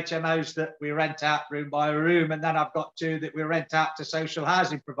couple of HMOs that we rent out room by room, and then I've got 2 that we rent out to social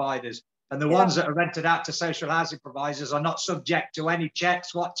housing providers. And the ones that are rented out to social housing providers are not subject to any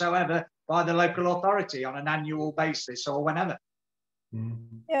checks whatsoever by the local authority on an annual basis or whenever.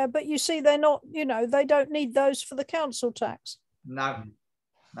 Yeah, but you see, they're not, you know, they don't need those for the council tax. No.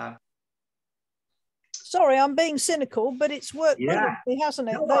 Sorry, I'm being cynical, but it's worked brilliantly, hasn't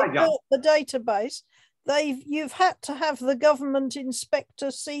it? They built the database. You've had to have the government inspector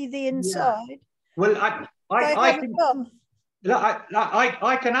see the inside. Yeah. Well, I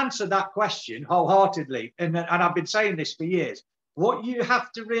can answer that question wholeheartedly, and I've been saying this for years. What you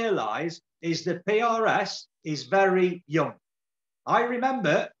have to realise is the PRS is very young. I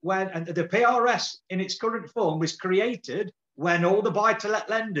remember when the PRS in its current form was created when all the buy-to-let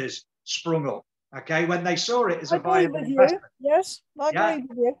lenders sprung up. Okay, when they saw it as a viable investment. Yes, I agree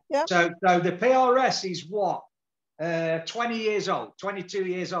with you. Yeah. So the PRS is what 20 years old, 22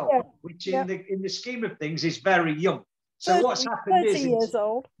 years old, which in the scheme of things is very young. So 30, what's happened 30 years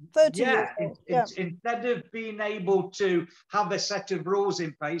old. 30 years old. Instead of being able to have a set of rules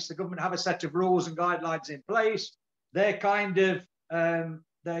in place, the government have a set of rules and guidelines in place. They're kind of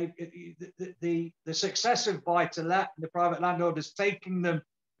the success of buy-to-let and the private landlord is taking them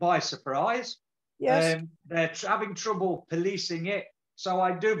by surprise. Yes. They're having trouble policing it. So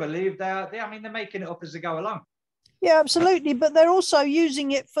I do believe they're making it up as they go along. Yeah, absolutely. But they're also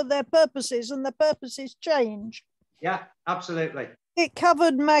using it for their purposes, and the purposes change. Yeah, absolutely. It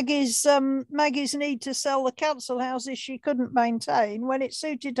covered Maggie's need to sell the council houses she couldn't maintain when it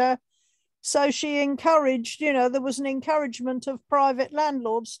suited her. So she encouraged, there was an encouragement of private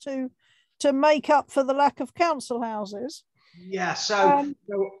landlords to make up for the lack of council houses. Yeah, and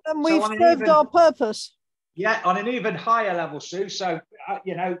we've served our purpose. Yeah, on an even higher level, Sue. So,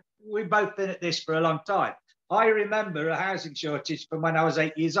 we've both been at this for a long time. I remember a housing shortage from when I was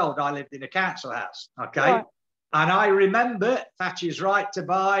 8 years old. I lived in a council house, okay? Right. And I remember Thatcher's right to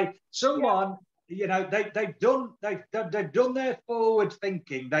buy. Someone, they've done their forward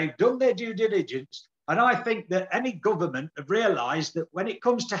thinking. They've done their due diligence. And I think that any government have realised that when it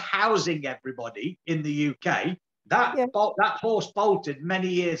comes to housing everybody in the UK, that horse bolted many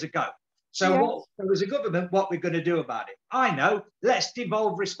years ago. So as a government, what we're going to do about it? I know, let's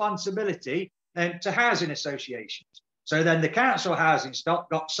devolve responsibility to housing associations. So then the council housing stock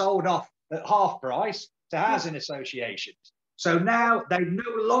got sold off at half price to housing associations. So now they're no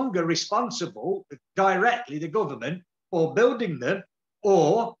longer responsible directly, the government, for building them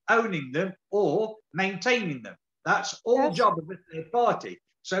or owning them or maintaining them. That's all job of a third party.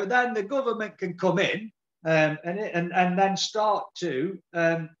 So then the government can come in and then start to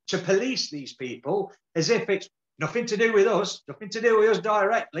police these people as if it's nothing to do with us, nothing to do with us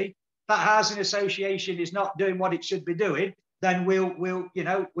directly. That housing association is not doing what it should be doing, then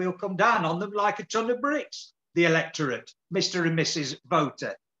we'll come down on them like a ton of bricks, the electorate, Mr. and Mrs.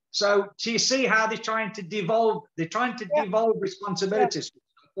 Voter. So do you see how they're trying to devolve? They're trying to devolve responsibilities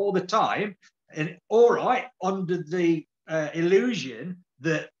all the time, and all right, under the illusion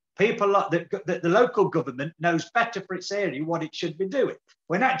that that the local government knows better for its area what it should be doing.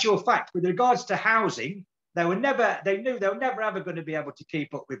 When actual fact, with regards to housing, they knew they were never ever going to be able to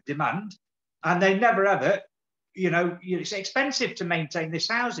keep up with demand, and they never ever, it's expensive to maintain this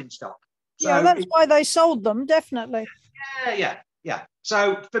housing stock. So that's why they sold them, definitely. Yeah.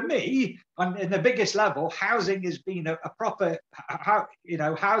 So for me, on the biggest level, housing has been a proper,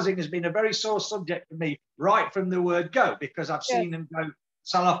 housing has been a very sore subject for me right from the word go, because I've seen them go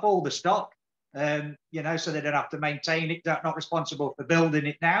sell off all the stock, so they don't have to maintain it. They're not responsible for building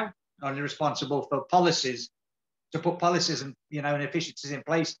it now, only responsible for policies, to put policies and, and efficiencies in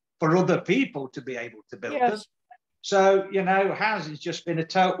place for other people to be able to build them. So, housing's just been a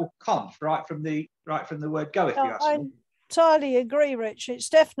total conf right from the word go, if you ask me. Entirely agree, Rich. It's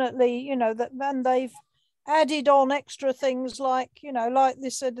definitely, that, and they've added on extra things like, like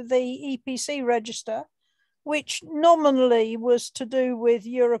they said, the EPC register, which nominally was to do with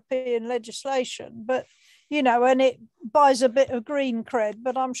European legislation, but, and it buys a bit of green cred,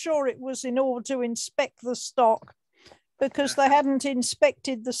 but I'm sure it was in order to inspect the stock, because they hadn't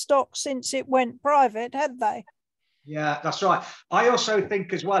inspected the stock since it went private, had they? Yeah, that's right. I also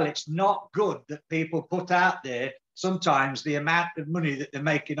think as well, it's not good that people put out there sometimes the amount of money that they're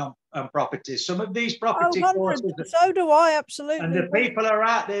making on properties. Some of these property courses, so do I, absolutely. And the people are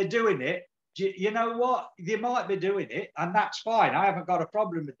out there doing it. You know what? They might be doing it, and that's fine. I haven't got a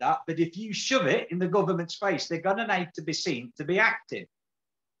problem with that. But if you shove it in the government's face, they're going to need to be seen to be active.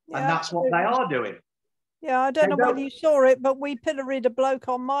 And that's absolutely what they are doing. Yeah, I don't know whether you saw it, but we pilloried a bloke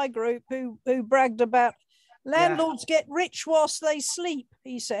on my group who bragged about landlords get rich whilst they sleep,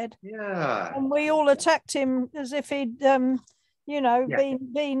 he said. Yeah. And we all attacked him as if he'd, been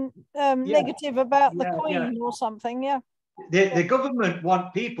negative about the Queen or something. Yeah. The government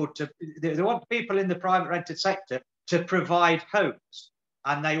want people they want people in the private rented sector to provide homes,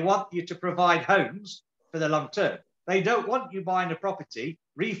 and they want you to provide homes for the long term. They don't want you buying a property,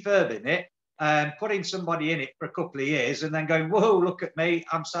 refurbing it, and putting somebody in it for a couple of years and then going, whoa, look at me,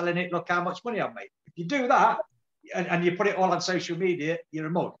 I'm selling it, look how much money I'm making. If you do that and you put it all on social media, you're a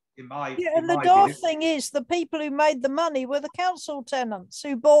mug, in my and the daft thing is, the people who made the money were the council tenants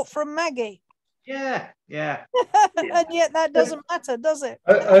who bought from Maggie. Yeah. And yet that doesn't matter, does it?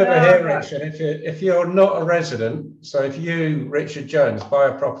 Over here, Richard, if you're not a resident, so if you, Richard Jones, buy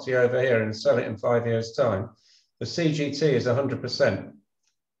a property over here and sell it in 5 years' time, the CGT is 100%.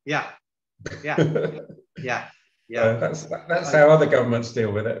 Yeah. That's how other governments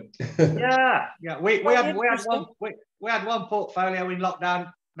deal with it. Yeah. We had one portfolio in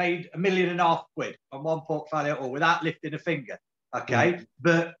lockdown made £1.5 million on one portfolio, or without lifting a finger. Okay,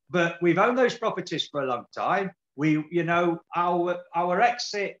 but we've owned those properties for a long time. Our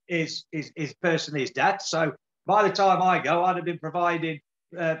exit is personally is death. So by the time I go, I'd have been providing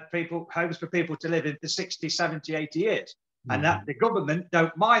homes for people to live in for 60, 70, 80 years. And that the government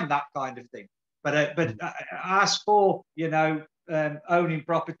don't mind that kind of thing. But as for, owning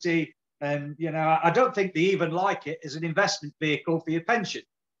property, and, I don't think they even like it as an investment vehicle for your pension.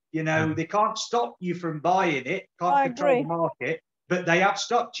 They can't stop you from buying it, can't control the market, but they have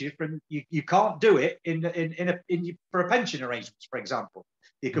stopped you from, you can't do it for a pension arrangements, for example.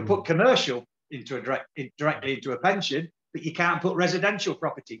 You could put commercial directly into a pension, but you can't put residential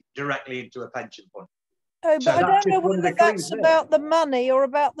property directly into a pension fund. Oh, but I don't know whether that's about the money or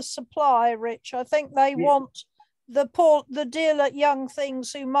about the supply, Rich. I think they want the dear young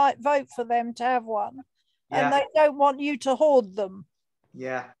things who might vote for them to have one, and they don't want you to hoard them.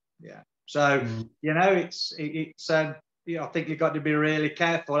 Yeah. So it's I think you've got to be really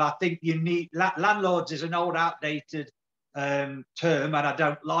careful. I think you need landlords is an old, outdated term, and I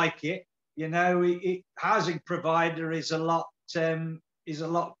don't like it. Housing provider is a lot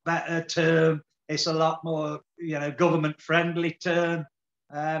better term. It's a lot more, government friendly term,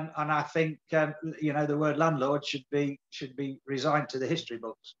 and I think the word landlord should be resigned to the history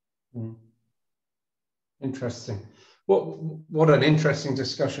books. Interesting. What an interesting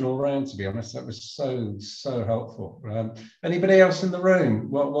discussion all round. To be honest, that was so helpful. Anybody else in the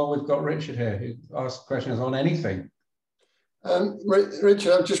room? Well, we've got Richard here who asked questions on anything.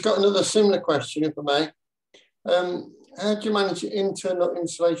 Richard, I've just got another similar question, if I may. How do you manage internal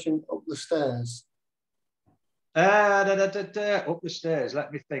insulation up the stairs? Up the stairs.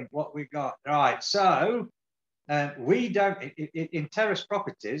 Let me think what we got. Right. So we don't in terrace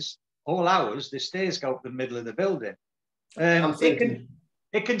properties. All ours, the stairs go up the middle of the building.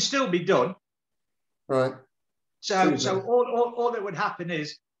 It can still be done. Right. So all that would happen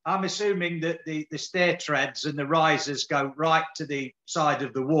is, I'm assuming that the stair treads and the risers go right to the side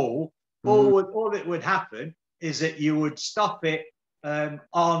of the wall. All that would happen is that you would stop it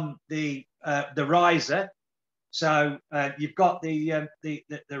on the riser. So you've got the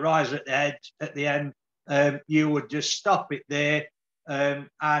riser at the end. You would just stop it there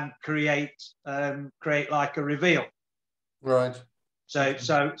and create like a reveal. Right. So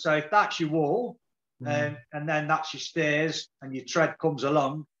if that's your wall, and then that's your stairs, and your tread comes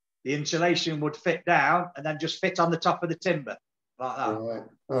along, the insulation would fit down and then just fit on the top of the timber like that. Right.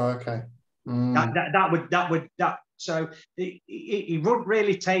 Oh, okay. So it wouldn't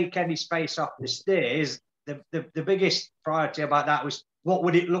really take any space off the stairs. The biggest priority about that was, what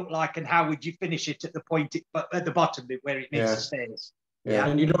would it look like and how would you finish it at the point at the bottom where it meets the stairs. Yeah,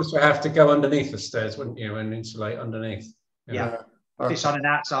 and you'd also have to go underneath the stairs, wouldn't you, and insulate underneath? Yeah. If it's on an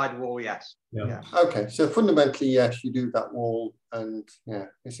outside wall, yes. Yeah. Okay, so fundamentally, yes, you do that wall, and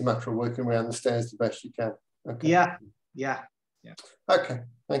it's a matter of working around the stairs the best you can. Okay. Yeah. Okay,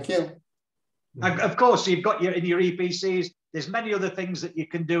 thank you. And of course, you've got in your EPCs, there's many other things that you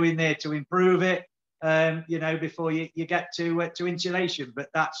can do in there to improve it, before you get to insulation. But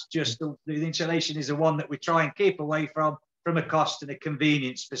that's just the insulation is the one that we try and keep away from a cost and a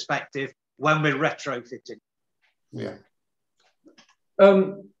convenience perspective when we're retrofitting. Yeah.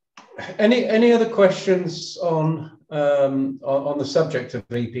 Any other questions on the subject of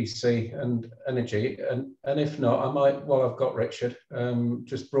EPC and energy? And if not, I might, while I've got Richard,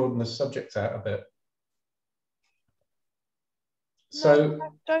 just broaden the subject out a bit. So I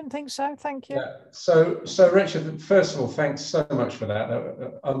don't think so. Thank you. Yeah. So Richard, first of all, thanks so much for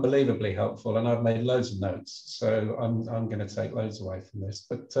that. Unbelievably helpful, and I've made loads of notes. So I'm going to take loads away from this.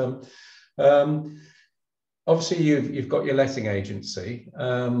 But obviously, you've got your letting agency.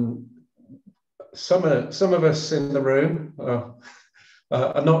 Some of us in the room are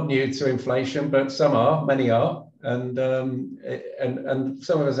not new to inflation, but some are, many are, and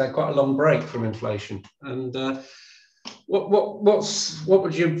some of us had quite a long break from inflation. And what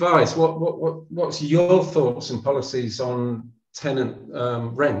would you advise? What's your thoughts and policies on tenant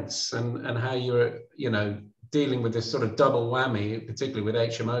rents and how you're dealing with this sort of double whammy, particularly with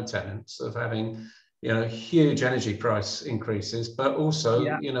HMO tenants, of having huge energy price increases, but also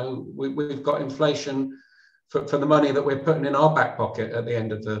we've got inflation for the money that we're putting in our back pocket at the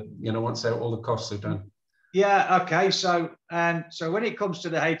end of the once all the costs are done. Yeah. Okay. So when it comes to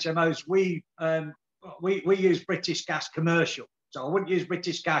the HMOs, we use British Gas Commercial. So I wouldn't use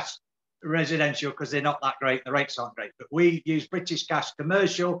British Gas Residential because they're not that great. The rates aren't great. But we use British Gas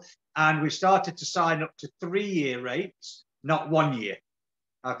Commercial, and we started to sign up to 3-year rates, not 1 year.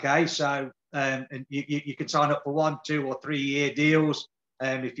 Okay. So and you can sign up for 1, 2, or 3-year deals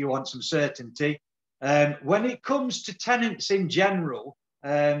if you want some certainty. When it comes to tenants in general,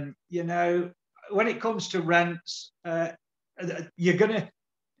 when it comes to rents, the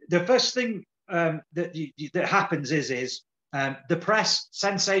first thing that happens is The press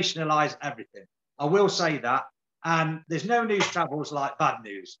sensationalise everything. I will say that. And there's no news travels like bad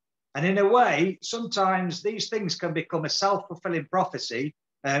news. And in a way, sometimes these things can become a self-fulfilling prophecy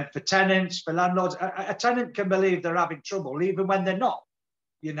for tenants, for landlords. A tenant can believe they're having trouble even when they're not,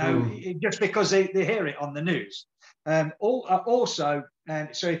 you know, just because they hear it on the news. Also,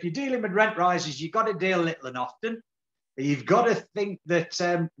 so if you're dealing with rent rises, you've got to deal little and often. You've got to think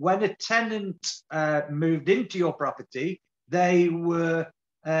that when a tenant moved into your property, they were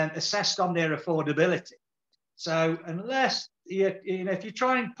assessed on their affordability. So unless if you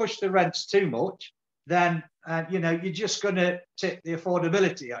try and push the rents too much, then you're just going to tip the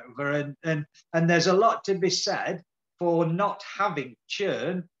affordability over. And there's a lot to be said for not having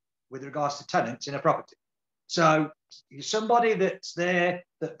churn with regards to tenants in a property. So somebody that's there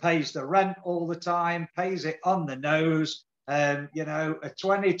that pays the rent all the time, pays it on the nose, a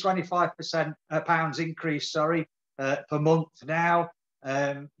 25% pounds increase, per month now.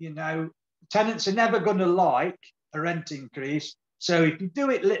 Tenants are never going to like a rent increase. So if you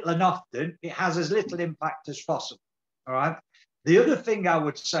do it little and often, it has as little impact as possible. All right. The other thing I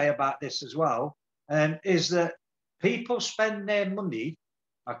would say about this as well is that people spend their money,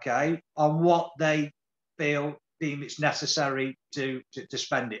 on what they deem it's necessary to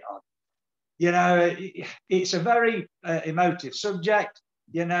spend it on. It's a very emotive subject.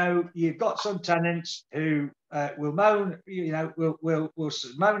 You've got some tenants who will moan, will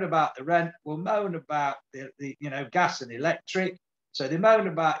moan about the rent, will moan about the gas and electric. So they moan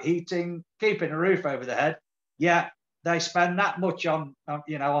about heating, keeping a roof over their head. Yeah, they spend that much on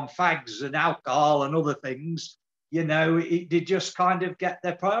fags and alcohol and other things. They just kind of get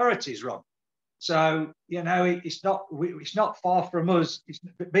their priorities wrong. So it's not far from us.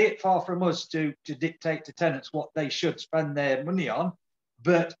 Be it far from us to dictate to tenants what they should spend their money on.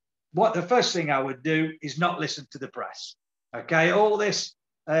 But what the first thing I would do is not listen to the press. All this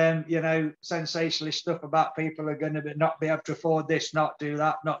sensationalist stuff about people are going to not be able to afford this, not do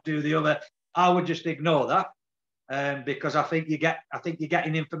that, not do the other. I would just ignore that because I think you're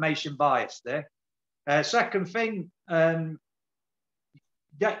getting information bias there. Second thing,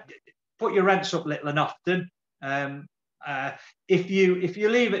 put your rents up little and often. If you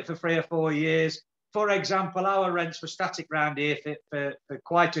leave it for 3 or 4 years, for example, our rents were static round here for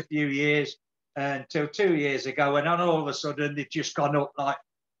quite a few years until 2 years ago, and then all of a sudden they've just gone up like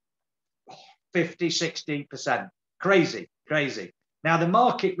 50, 60%. Crazy. Now the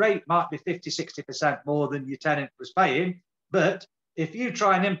market rate might be 50, 60% more than your tenant was paying, but if you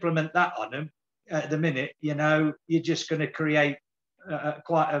try and implement that on them at the minute, you're just going to create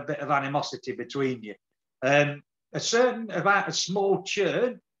quite a bit of animosity between you. A certain amount of small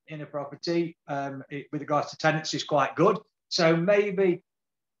churn in a property with regards to tenants is quite good. So maybe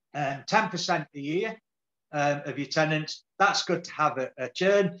 10% a year of your tenants, that's good to have a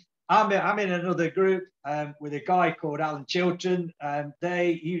churn. I'm in another group with a guy called Alan Chilton.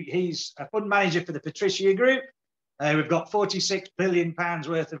 He's a fund manager for the Patricia Group. We've got £46 billion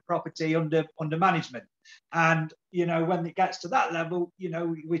worth of property under management. And, when it gets to that level,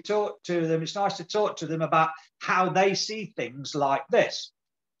 we talk to them. It's nice to talk to them about how they see things like this.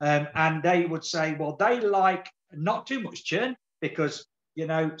 And they would say, well, they like not too much churn because,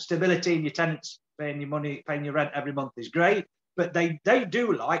 stability in your tenants paying your money, paying your rent every month is great. But they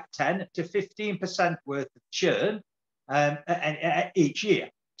do like 10 to 15% worth of churn each year.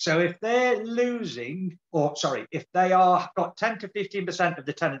 So if they're if they are got 10 to 15% of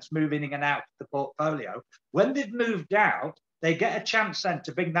the tenants moving in and out of the portfolio, when they've moved out, they get a chance then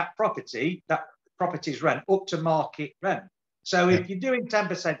to bring that property's rent up to market rent. So if you're doing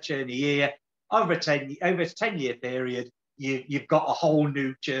 10% churn a year, over a 10-year period, you've got a whole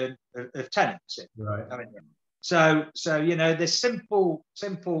new churn of tenants in. Right. So there's simple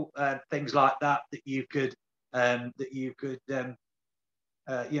things like that you could and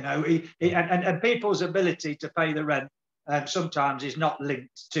people's ability to pay the rent sometimes is not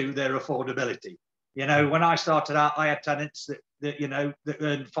linked to their affordability. When I started out, I had tenants that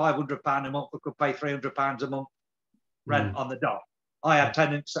earned £500 a month but could pay £300 a month rent on the dot. I had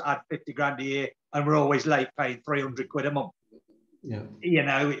tenants that had 50 grand a year and were always late paying 300 quid a month. Yeah.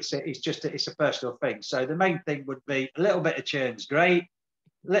 It's a personal thing. So the main thing would be a little bit of churn's great,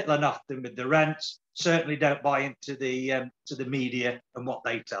 little and often with the rents. Certainly don't buy into the media and what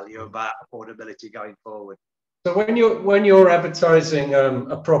they tell you about affordability going forward. So when you're advertising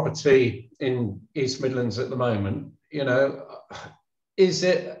a property in East Midlands at the moment, is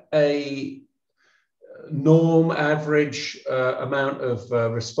it a norm average amount of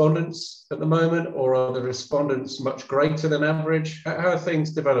respondents at the moment, or are the respondents much greater than average? How are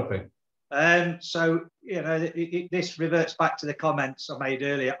things developing? So, you know, this reverts back to the comments I made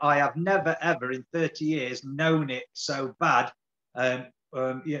earlier. I have never, ever in 30 years known it so bad,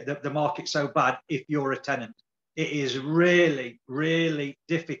 the market so bad if you're a tenant. It is really, really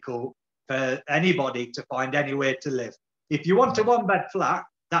difficult for anybody to find anywhere to live. If you want a one-bed flat,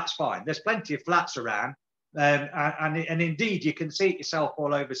 that's fine. There's plenty of flats around. And indeed, you can see it yourself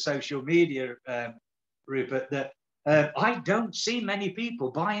all over social media, Rupert, that I don't see many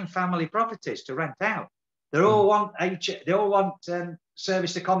people buying family properties to rent out. They all want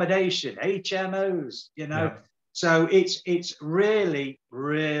serviced accommodation, HMOs, you know. Yeah. So it's really,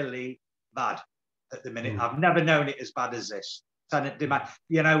 really bad at the minute. I've never known it as bad as this. Tenant demand.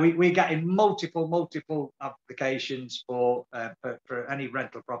 You know, we're getting multiple applications for any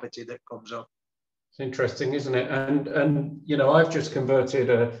rental property that comes up. It's interesting, isn't it? And you know, I've just converted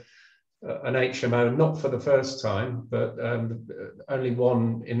an HMO, not for the first time, but only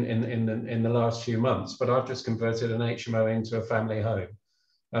one in the last few months. But I've just converted an HMO into a family home,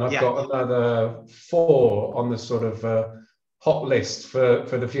 and I've got another 4 on the sort of hot list for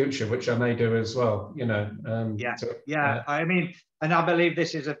the future, which I may do as well. You know. I mean, and I believe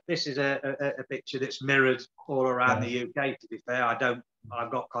this is a picture that's mirrored all around the UK. To be fair, I've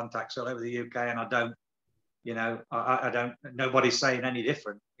got contacts all over the UK, and I don't. You know, I don't. Nobody's saying any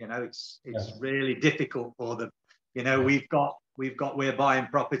different. You know, it's really difficult for them. You know, we're buying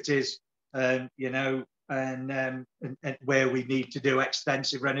properties, you know, and where we need to do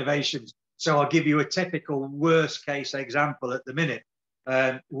extensive renovations. So I'll give you a typical worst case example at the minute.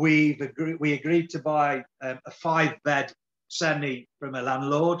 We agreed to buy a 5-bed semi from a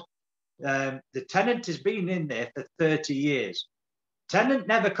landlord. The tenant has been in there for 30 years. Tenant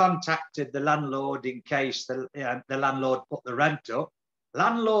never contacted the landlord in case the landlord put the rent up.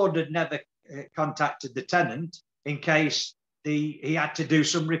 Landlord had never contacted the tenant in case he had to do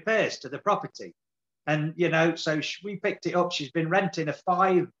some repairs to the property. And, you know, so we picked it up. She's been renting a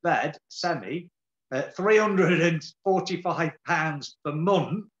 5-bed semi at £345 per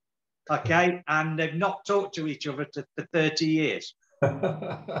month, okay? And they've not talked to each other for 30 years.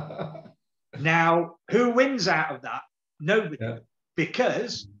 Now, who wins out of that? Nobody. Yeah.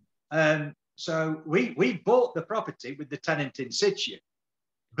 Because so we bought the property with the tenant in situ,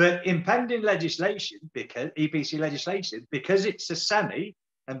 but impending legislation, because EPC legislation, because it's a semi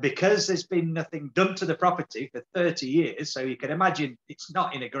and because there's been nothing done to the property for 30 years, so you can imagine it's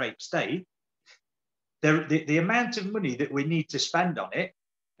not in a great state. The amount of money that we need to spend on it,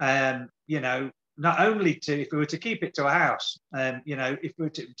 you know, not only if we were to keep it to a house, you know, if we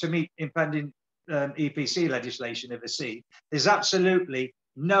were to meet impending EPC legislation overseas, there's absolutely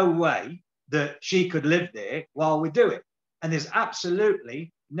no way that she could live there while we do it, and there's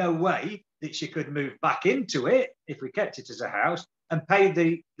absolutely no way that she could move back into it if we kept it as a house and pay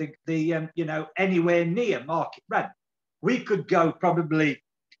the you know, anywhere near market rent. We could go probably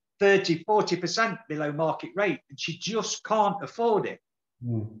 30-40% below market rate, and she just can't afford it.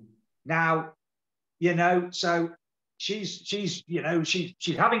 Now, you know, so she's you know, she's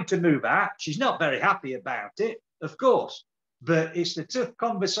having to move out. She's not very happy about it, of course, but it's the tough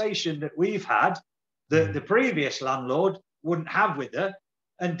conversation that we've had that the previous landlord wouldn't have with her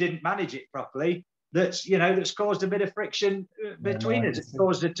and didn't manage it properly. That's, you know, that's caused a bit of friction between us. It's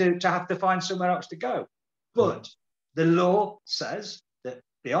caused her to have to find somewhere else to go. But the law says that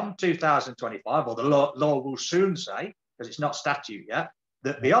beyond 2025, or the law will soon say, because it's not statute yet,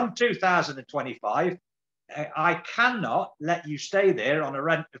 that beyond 2025, I cannot let you stay there on a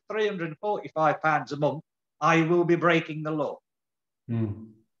rent of £345 a month. I will be breaking the law.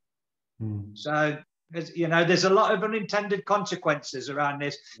 So, you know, there's a lot of unintended consequences around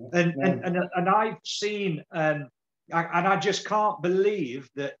this, and I've seen, and I just can't believe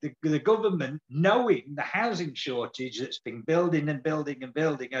that the government, knowing the housing shortage that's been building and building and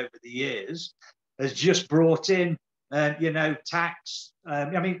building over the years, has just brought in, you know, tax.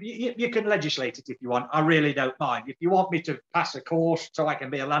 I mean, you can legislate it if you want. I really don't mind. If you want me to pass a course so I can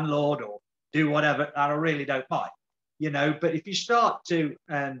be a landlord or do whatever, I really don't mind. You know, but if you start to,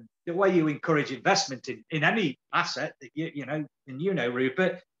 the way you encourage investment in any asset that you know, and you know,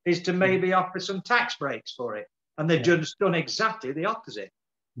 Rupert, is to maybe offer some tax breaks for it. And they've just done exactly the opposite.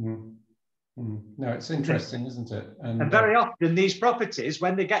 No, it's interesting, isn't it? And very often these properties,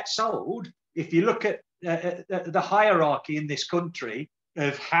 when they get sold, if you look at the hierarchy in this country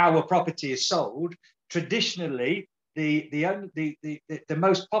of how a property is sold, traditionally, the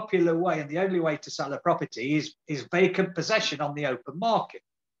most popular way and the only way to sell a property is vacant possession on the open market.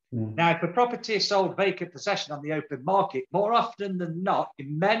 Now, if a property is sold vacant possession on the open market, more often than not,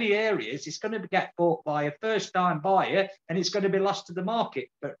 in many areas, it's going to get bought by a first-time buyer and it's going to be lost to the market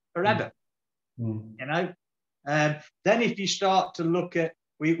forever. you know. Then if you start to look at,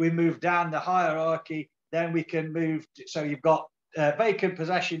 we move down the hierarchy, then we can move to, so you've got vacant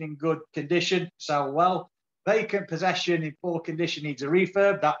possession in good condition, sell well. Vacant possession in poor condition needs a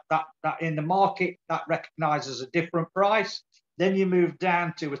refurb. That in the market, that recognises a different price. Then you move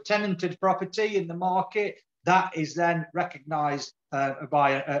down to a tenanted property in the market. That is then recognised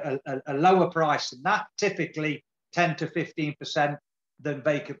by a lower price than that, typically 10 to 15% than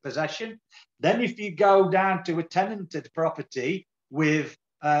vacant possession. Then if you go down to a tenanted property with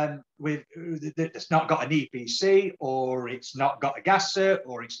it's not got an EPC, or it's not got a gas cert,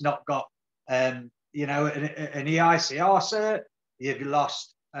 or it's not got you know, an EICR cert, you've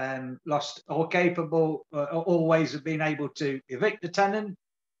lost all capable, all ways of being able to evict the tenant,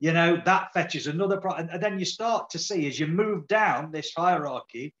 you know, that fetches another price. And then you start to see, as you move down this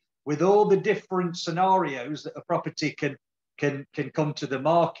hierarchy, with all the different scenarios that a property can come to the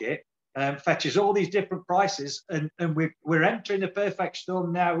market, fetches all these different prices, and we're entering a perfect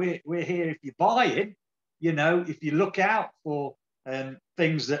storm now. We're here. If you're buying, you know, if you look out for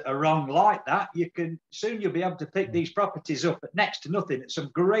things that are wrong like that, you'll be able to pick these properties up at next to nothing at some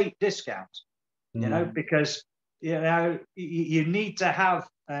great discounts, you know, because, you know, you need to have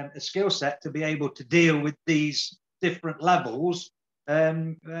a skill set to be able to deal with these different levels,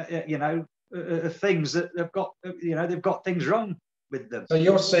 you know, things that they've got, you know, they've got things wrong with them. So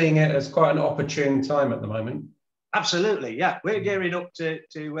you're seeing it as quite an opportune time at the moment. Absolutely, yeah. We're gearing up to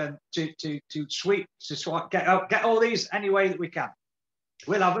sweep, get all these any way that we can.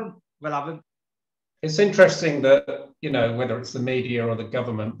 We'll have them. We'll have them. It's interesting that, you know, whether it's the media or the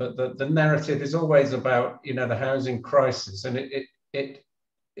government, but the narrative is always about, you know, the housing crisis, and it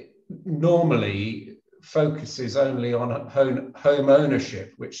normally focuses only on home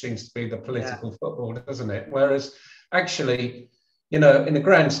ownership, which seems to be the political football, doesn't it? Whereas actually, you know, in the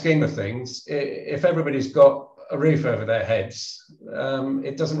grand scheme of things, if everybody's got a roof over their heads,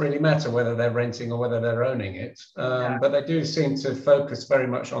 it doesn't really matter whether they're renting or whether they're owning it. But they do seem to focus very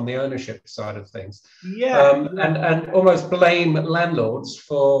much on the ownership side of things. And almost blame landlords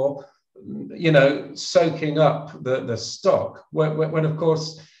for, you know, soaking up the stock, when of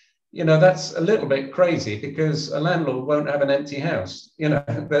course, you know, that's a little bit crazy, because a landlord won't have an empty house, you know,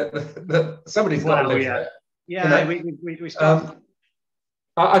 somebody's got to live there. Yeah, you know? we start.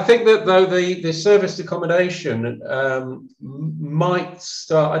 I think that, though, the serviced accommodation might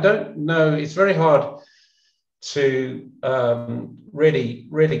start. I don't know. It's very hard to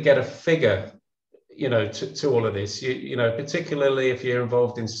really get a figure, you know, to all of this. You know, particularly if you're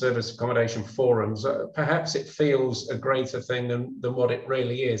involved in service accommodation forums, perhaps it feels a greater thing than what it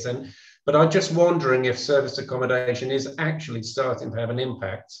really is. But I'm just wondering if service accommodation is actually starting to have an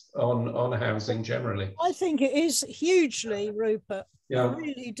impact on housing generally. I think it is hugely, Rupert. Yeah. I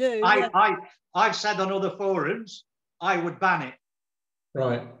really do. I've said on other forums, I would ban it.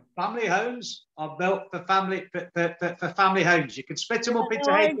 Right. Family homes are built for family homes. You can split them up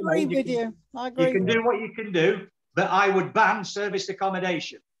into. I agree with you. I agree. You can do what you can do, but I would ban serviced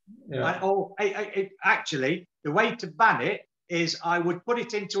accommodation. Yeah. Actually, the way to ban it is I would put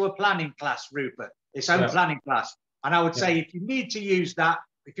it into a planning class, Rupert, its own planning class. And I would say, if you need to use that,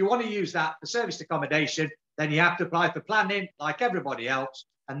 if you want to use that for serviced accommodation, then you have to apply for planning like everybody else.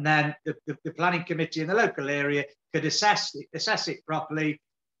 And then the planning committee in the local area could assess it properly.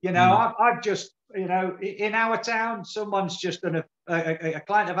 You know, I've just, you know, in our town, someone's just done a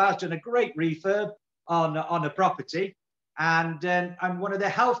client of ours done a great refurb on a property. And one of the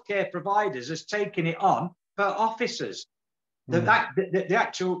healthcare providers has taken it on for officers. They've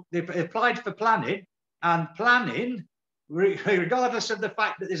applied for planning, and planning, regardless of the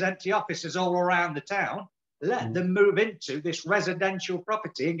fact that there's empty offices all around the town, let them move into this residential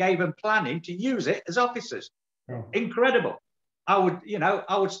property and gave them planning to use it as offices. Incredible. I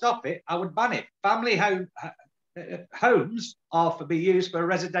would stop it. I would ban it. Family homes are to be used for a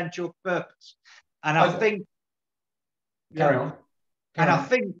residential purpose. And I think, carry on. I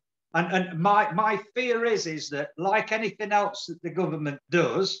think, and my fear is that, like anything else that the government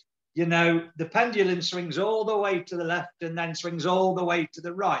does, you know, the pendulum swings all the way to the left and then swings all the way to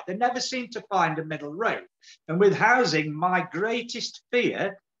the right. They never seem to find a middle road. And with housing, my greatest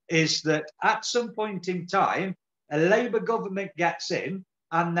fear is that at some point in time, a Labour government gets in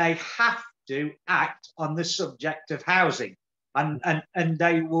and they have to act on the subject of housing. And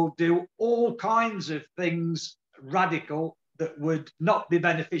they will do all kinds of things radical that would not be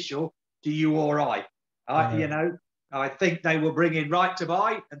beneficial to you or I. You know, I think they will bring in right to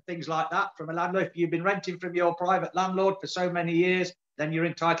buy and things like that from a landlord. If you've been renting from your private landlord for so many years, then you're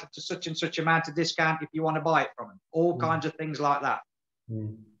entitled to such and such amount of discount if you want to buy it from them. All kinds of things like that.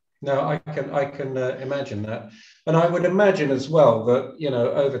 No, I can imagine that, and I would imagine as well that, you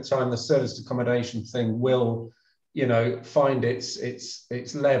know, over time the serviced accommodation thing will, you know, find its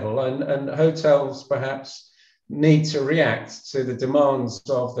level, and hotels perhaps need to react to the demands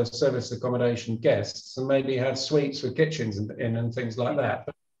of the serviced accommodation guests and maybe have suites with kitchens in and things like that.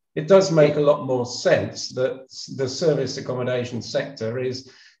 But it does make a lot more sense that the serviced accommodation sector is,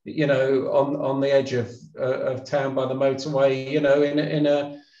 you know, on the edge of town by the motorway, you know,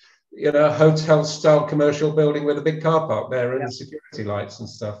 in a hotel style commercial building with a big car park there and security lights and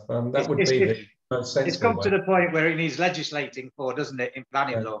stuff. That would be the most sensible It's come way. to the point where it needs legislating for, doesn't it, in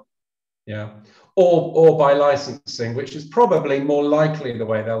planning law? Yeah, or by licensing, which is probably more likely the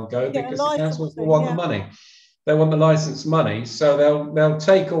way they'll go, because the councils will want the money. They want the license money, so they'll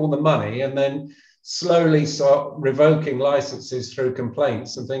take all the money and then slowly start revoking licenses through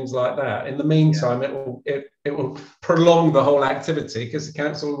complaints and things like that. In the meantime, it will prolong the whole activity because the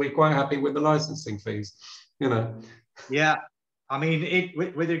council will be quite happy with the licensing fees, you know. Yeah, I mean,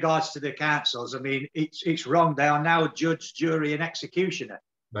 with regards to the councils, I mean, it's wrong. They are now judge, jury, and executioner.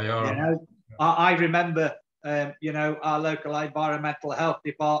 They are. You know, I remember, you know, our local environmental health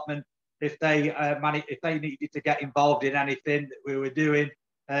department, if they needed to get involved in anything that we were doing,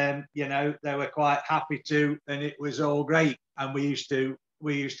 you know, they were quite happy to, and it was all great. And we used to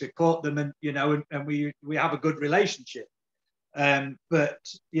court them, and you know, and we have a good relationship. But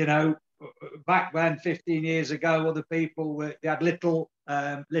you know, back then, 15 years ago, other people they had little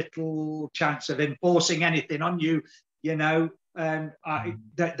chance of enforcing anything on you. You know, they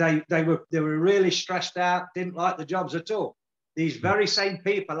were really stressed out, didn't like the jobs at all. These very same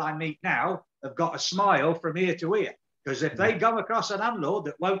people I meet now have got a smile from ear to ear, because if they come across a landlord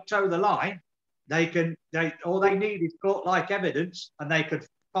that won't toe the line, all they need is court-like evidence, and they could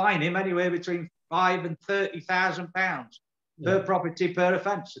fine him anywhere between £5,000 and £30,000 per property per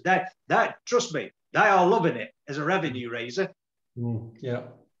offence. That trust me, they are loving it as a revenue raiser. Yeah.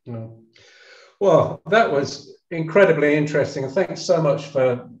 Well, that was incredibly interesting, and thanks so much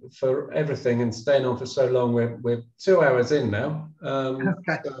for everything and staying on for so long. We're 2 hours in now.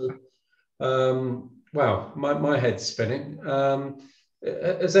 Okay. So, wow, my head's spinning.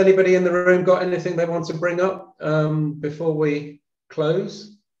 Has anybody in the room got anything they want to bring up before we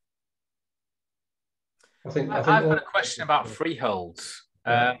close? I've got a question about freeholds.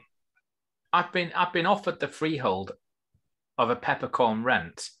 Yeah. I've been offered the freehold of a peppercorn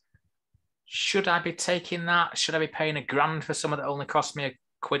rent. Should I be taking that? Should I be paying £1,000 for something that only cost me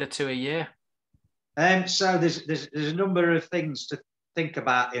 £1 or £2 a year? So there's a number of things to think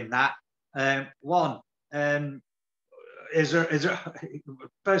about in that. One, is there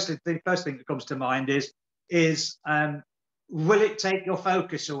first thing that comes to mind is will it take your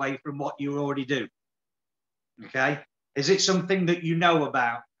focus away from what you already do? Okay, is it something that you know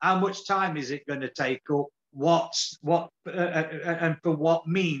about? How much time is it going to take up? And for what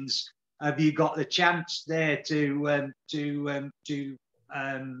means? Have you got the chance there to I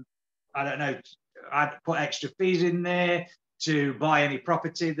don't know, put extra fees in there, to buy any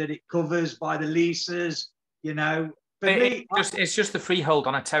property that it covers, buy the leases, you know? It's just the freehold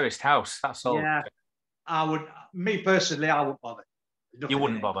on a terraced house. That's all. Yeah, me personally, I wouldn't bother. You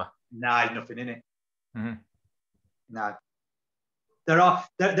wouldn't bother? No, nothing in it. Mm-hmm. No. There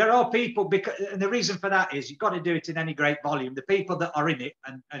are people, and the reason for that is you've got to do it in any great volume. The people that are in it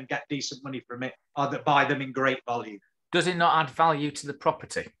and get decent money from it are that buy them in great volume. Does it not add value to the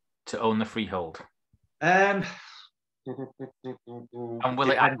property to own the freehold? And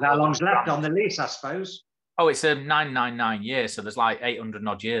will it add how long's left on the lease, I suppose? Oh, it's a 999 years, so there's like 800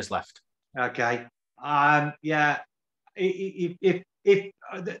 odd years left. Okay. Yeah.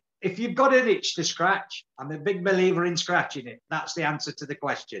 If you've got an itch to scratch, I'm a big believer in scratching it. That's the answer to the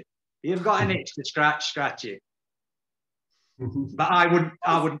question. If you've got an itch to scratch it. But I wouldn't.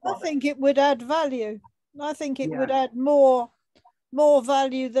 I think it would add value. I think it would add more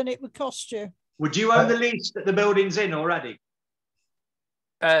value than it would cost you. Would you own the lease that the building's in already?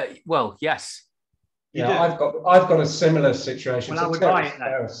 Well, yes. Yeah, I've got a similar situation. Well, I would buy it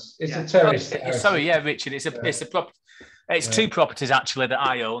then. It's a terrace house. Sorry, yeah, Richard. It's a property. It's two properties actually that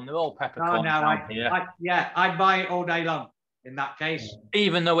I own. They're all peppercorn. I'd buy it all day long in that case.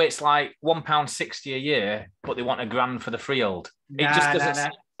 Even though it's like £1.60 a year, but they want £1,000 for the freehold. It just doesn't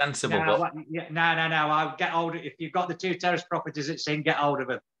seem sensible. No. I'll get hold of it. If you've got the two terrace properties it's in, get hold of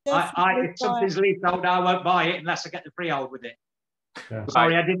them. If something's leasehold, I won't buy it unless I get the freehold with it. Yeah.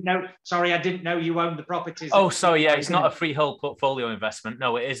 Sorry, I didn't know you owned the properties. Oh, sorry, yeah, it's not a freehold portfolio investment.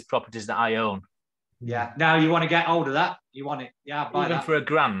 No, it is properties that I own. Yeah. Now you want to get hold of that? You want it? Yeah, I'll buy even that. For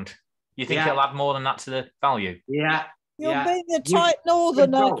 £1,000. You think it'll add more than that to the value? Yeah. You're being the tight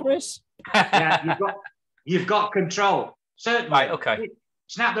northerner, Chris. Yeah, you've got control. Certainly. Right, okay.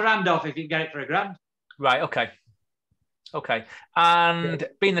 Snap the hand off if you can get it for £1,000. Right, okay. Okay. And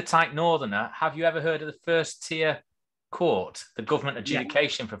being the tight northerner, have you ever heard of the first tier court, the government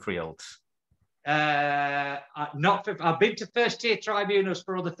adjudication for freeholds? Not for, I've been to first tier tribunals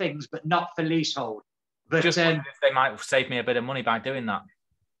for other things, but not for leasehold. But just wondering if they might save me a bit of money by doing that.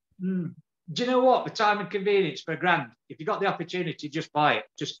 Do you know what? The time and convenience for £1,000. If you got the opportunity, just buy it.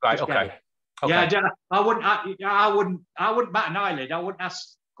 Just get it. Okay. Yeah, I wouldn't bat an eyelid. I wouldn't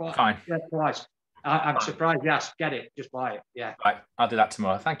ask twice. I'm surprised you asked. Get it. Just buy it. Yeah. Right. I'll do that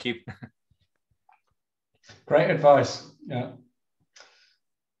tomorrow. Thank you. Great advice. Yeah.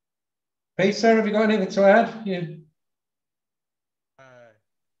 Peter, have you got anything to add?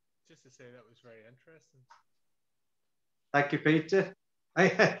 Just to say that was very interesting. Thank you, Peter.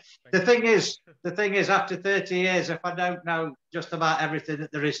 The thing is, after 30 years, if I don't know just about everything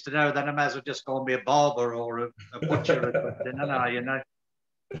that there is to know, then I may as well just go and be a barber or a butcher or something, you know.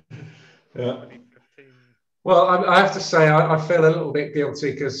 Yeah. Well, I have to say, I feel a little bit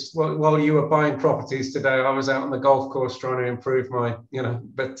guilty because while you were buying properties today, I was out on the golf course trying to improve my,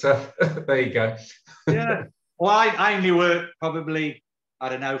 but there you go. Yeah. Well, I only work probably,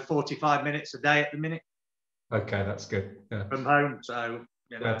 45 minutes a day at the minute. Okay, that's good. Yeah. From home, so.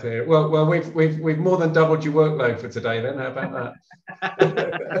 Well, we've more than doubled your workload for today. Then how about that?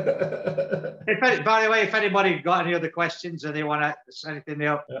 By the way, if anybody got any other questions or they want to anything they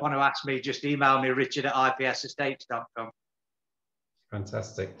want to ask me, just email me richard@ipsestates.com.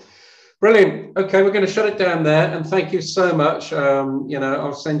 Fantastic, brilliant. Okay, we're going to shut it down there, and thank you so much.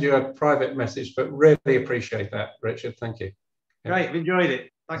 I'll send you a private message, but really appreciate that, Richard. Thank you. Great, I've enjoyed it.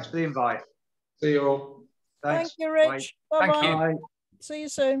 Thanks for the invite. See you all. Thanks. Thank you, Rich. Bye-bye. Thank you. See you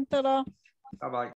soon. Ta-da. Bye-bye.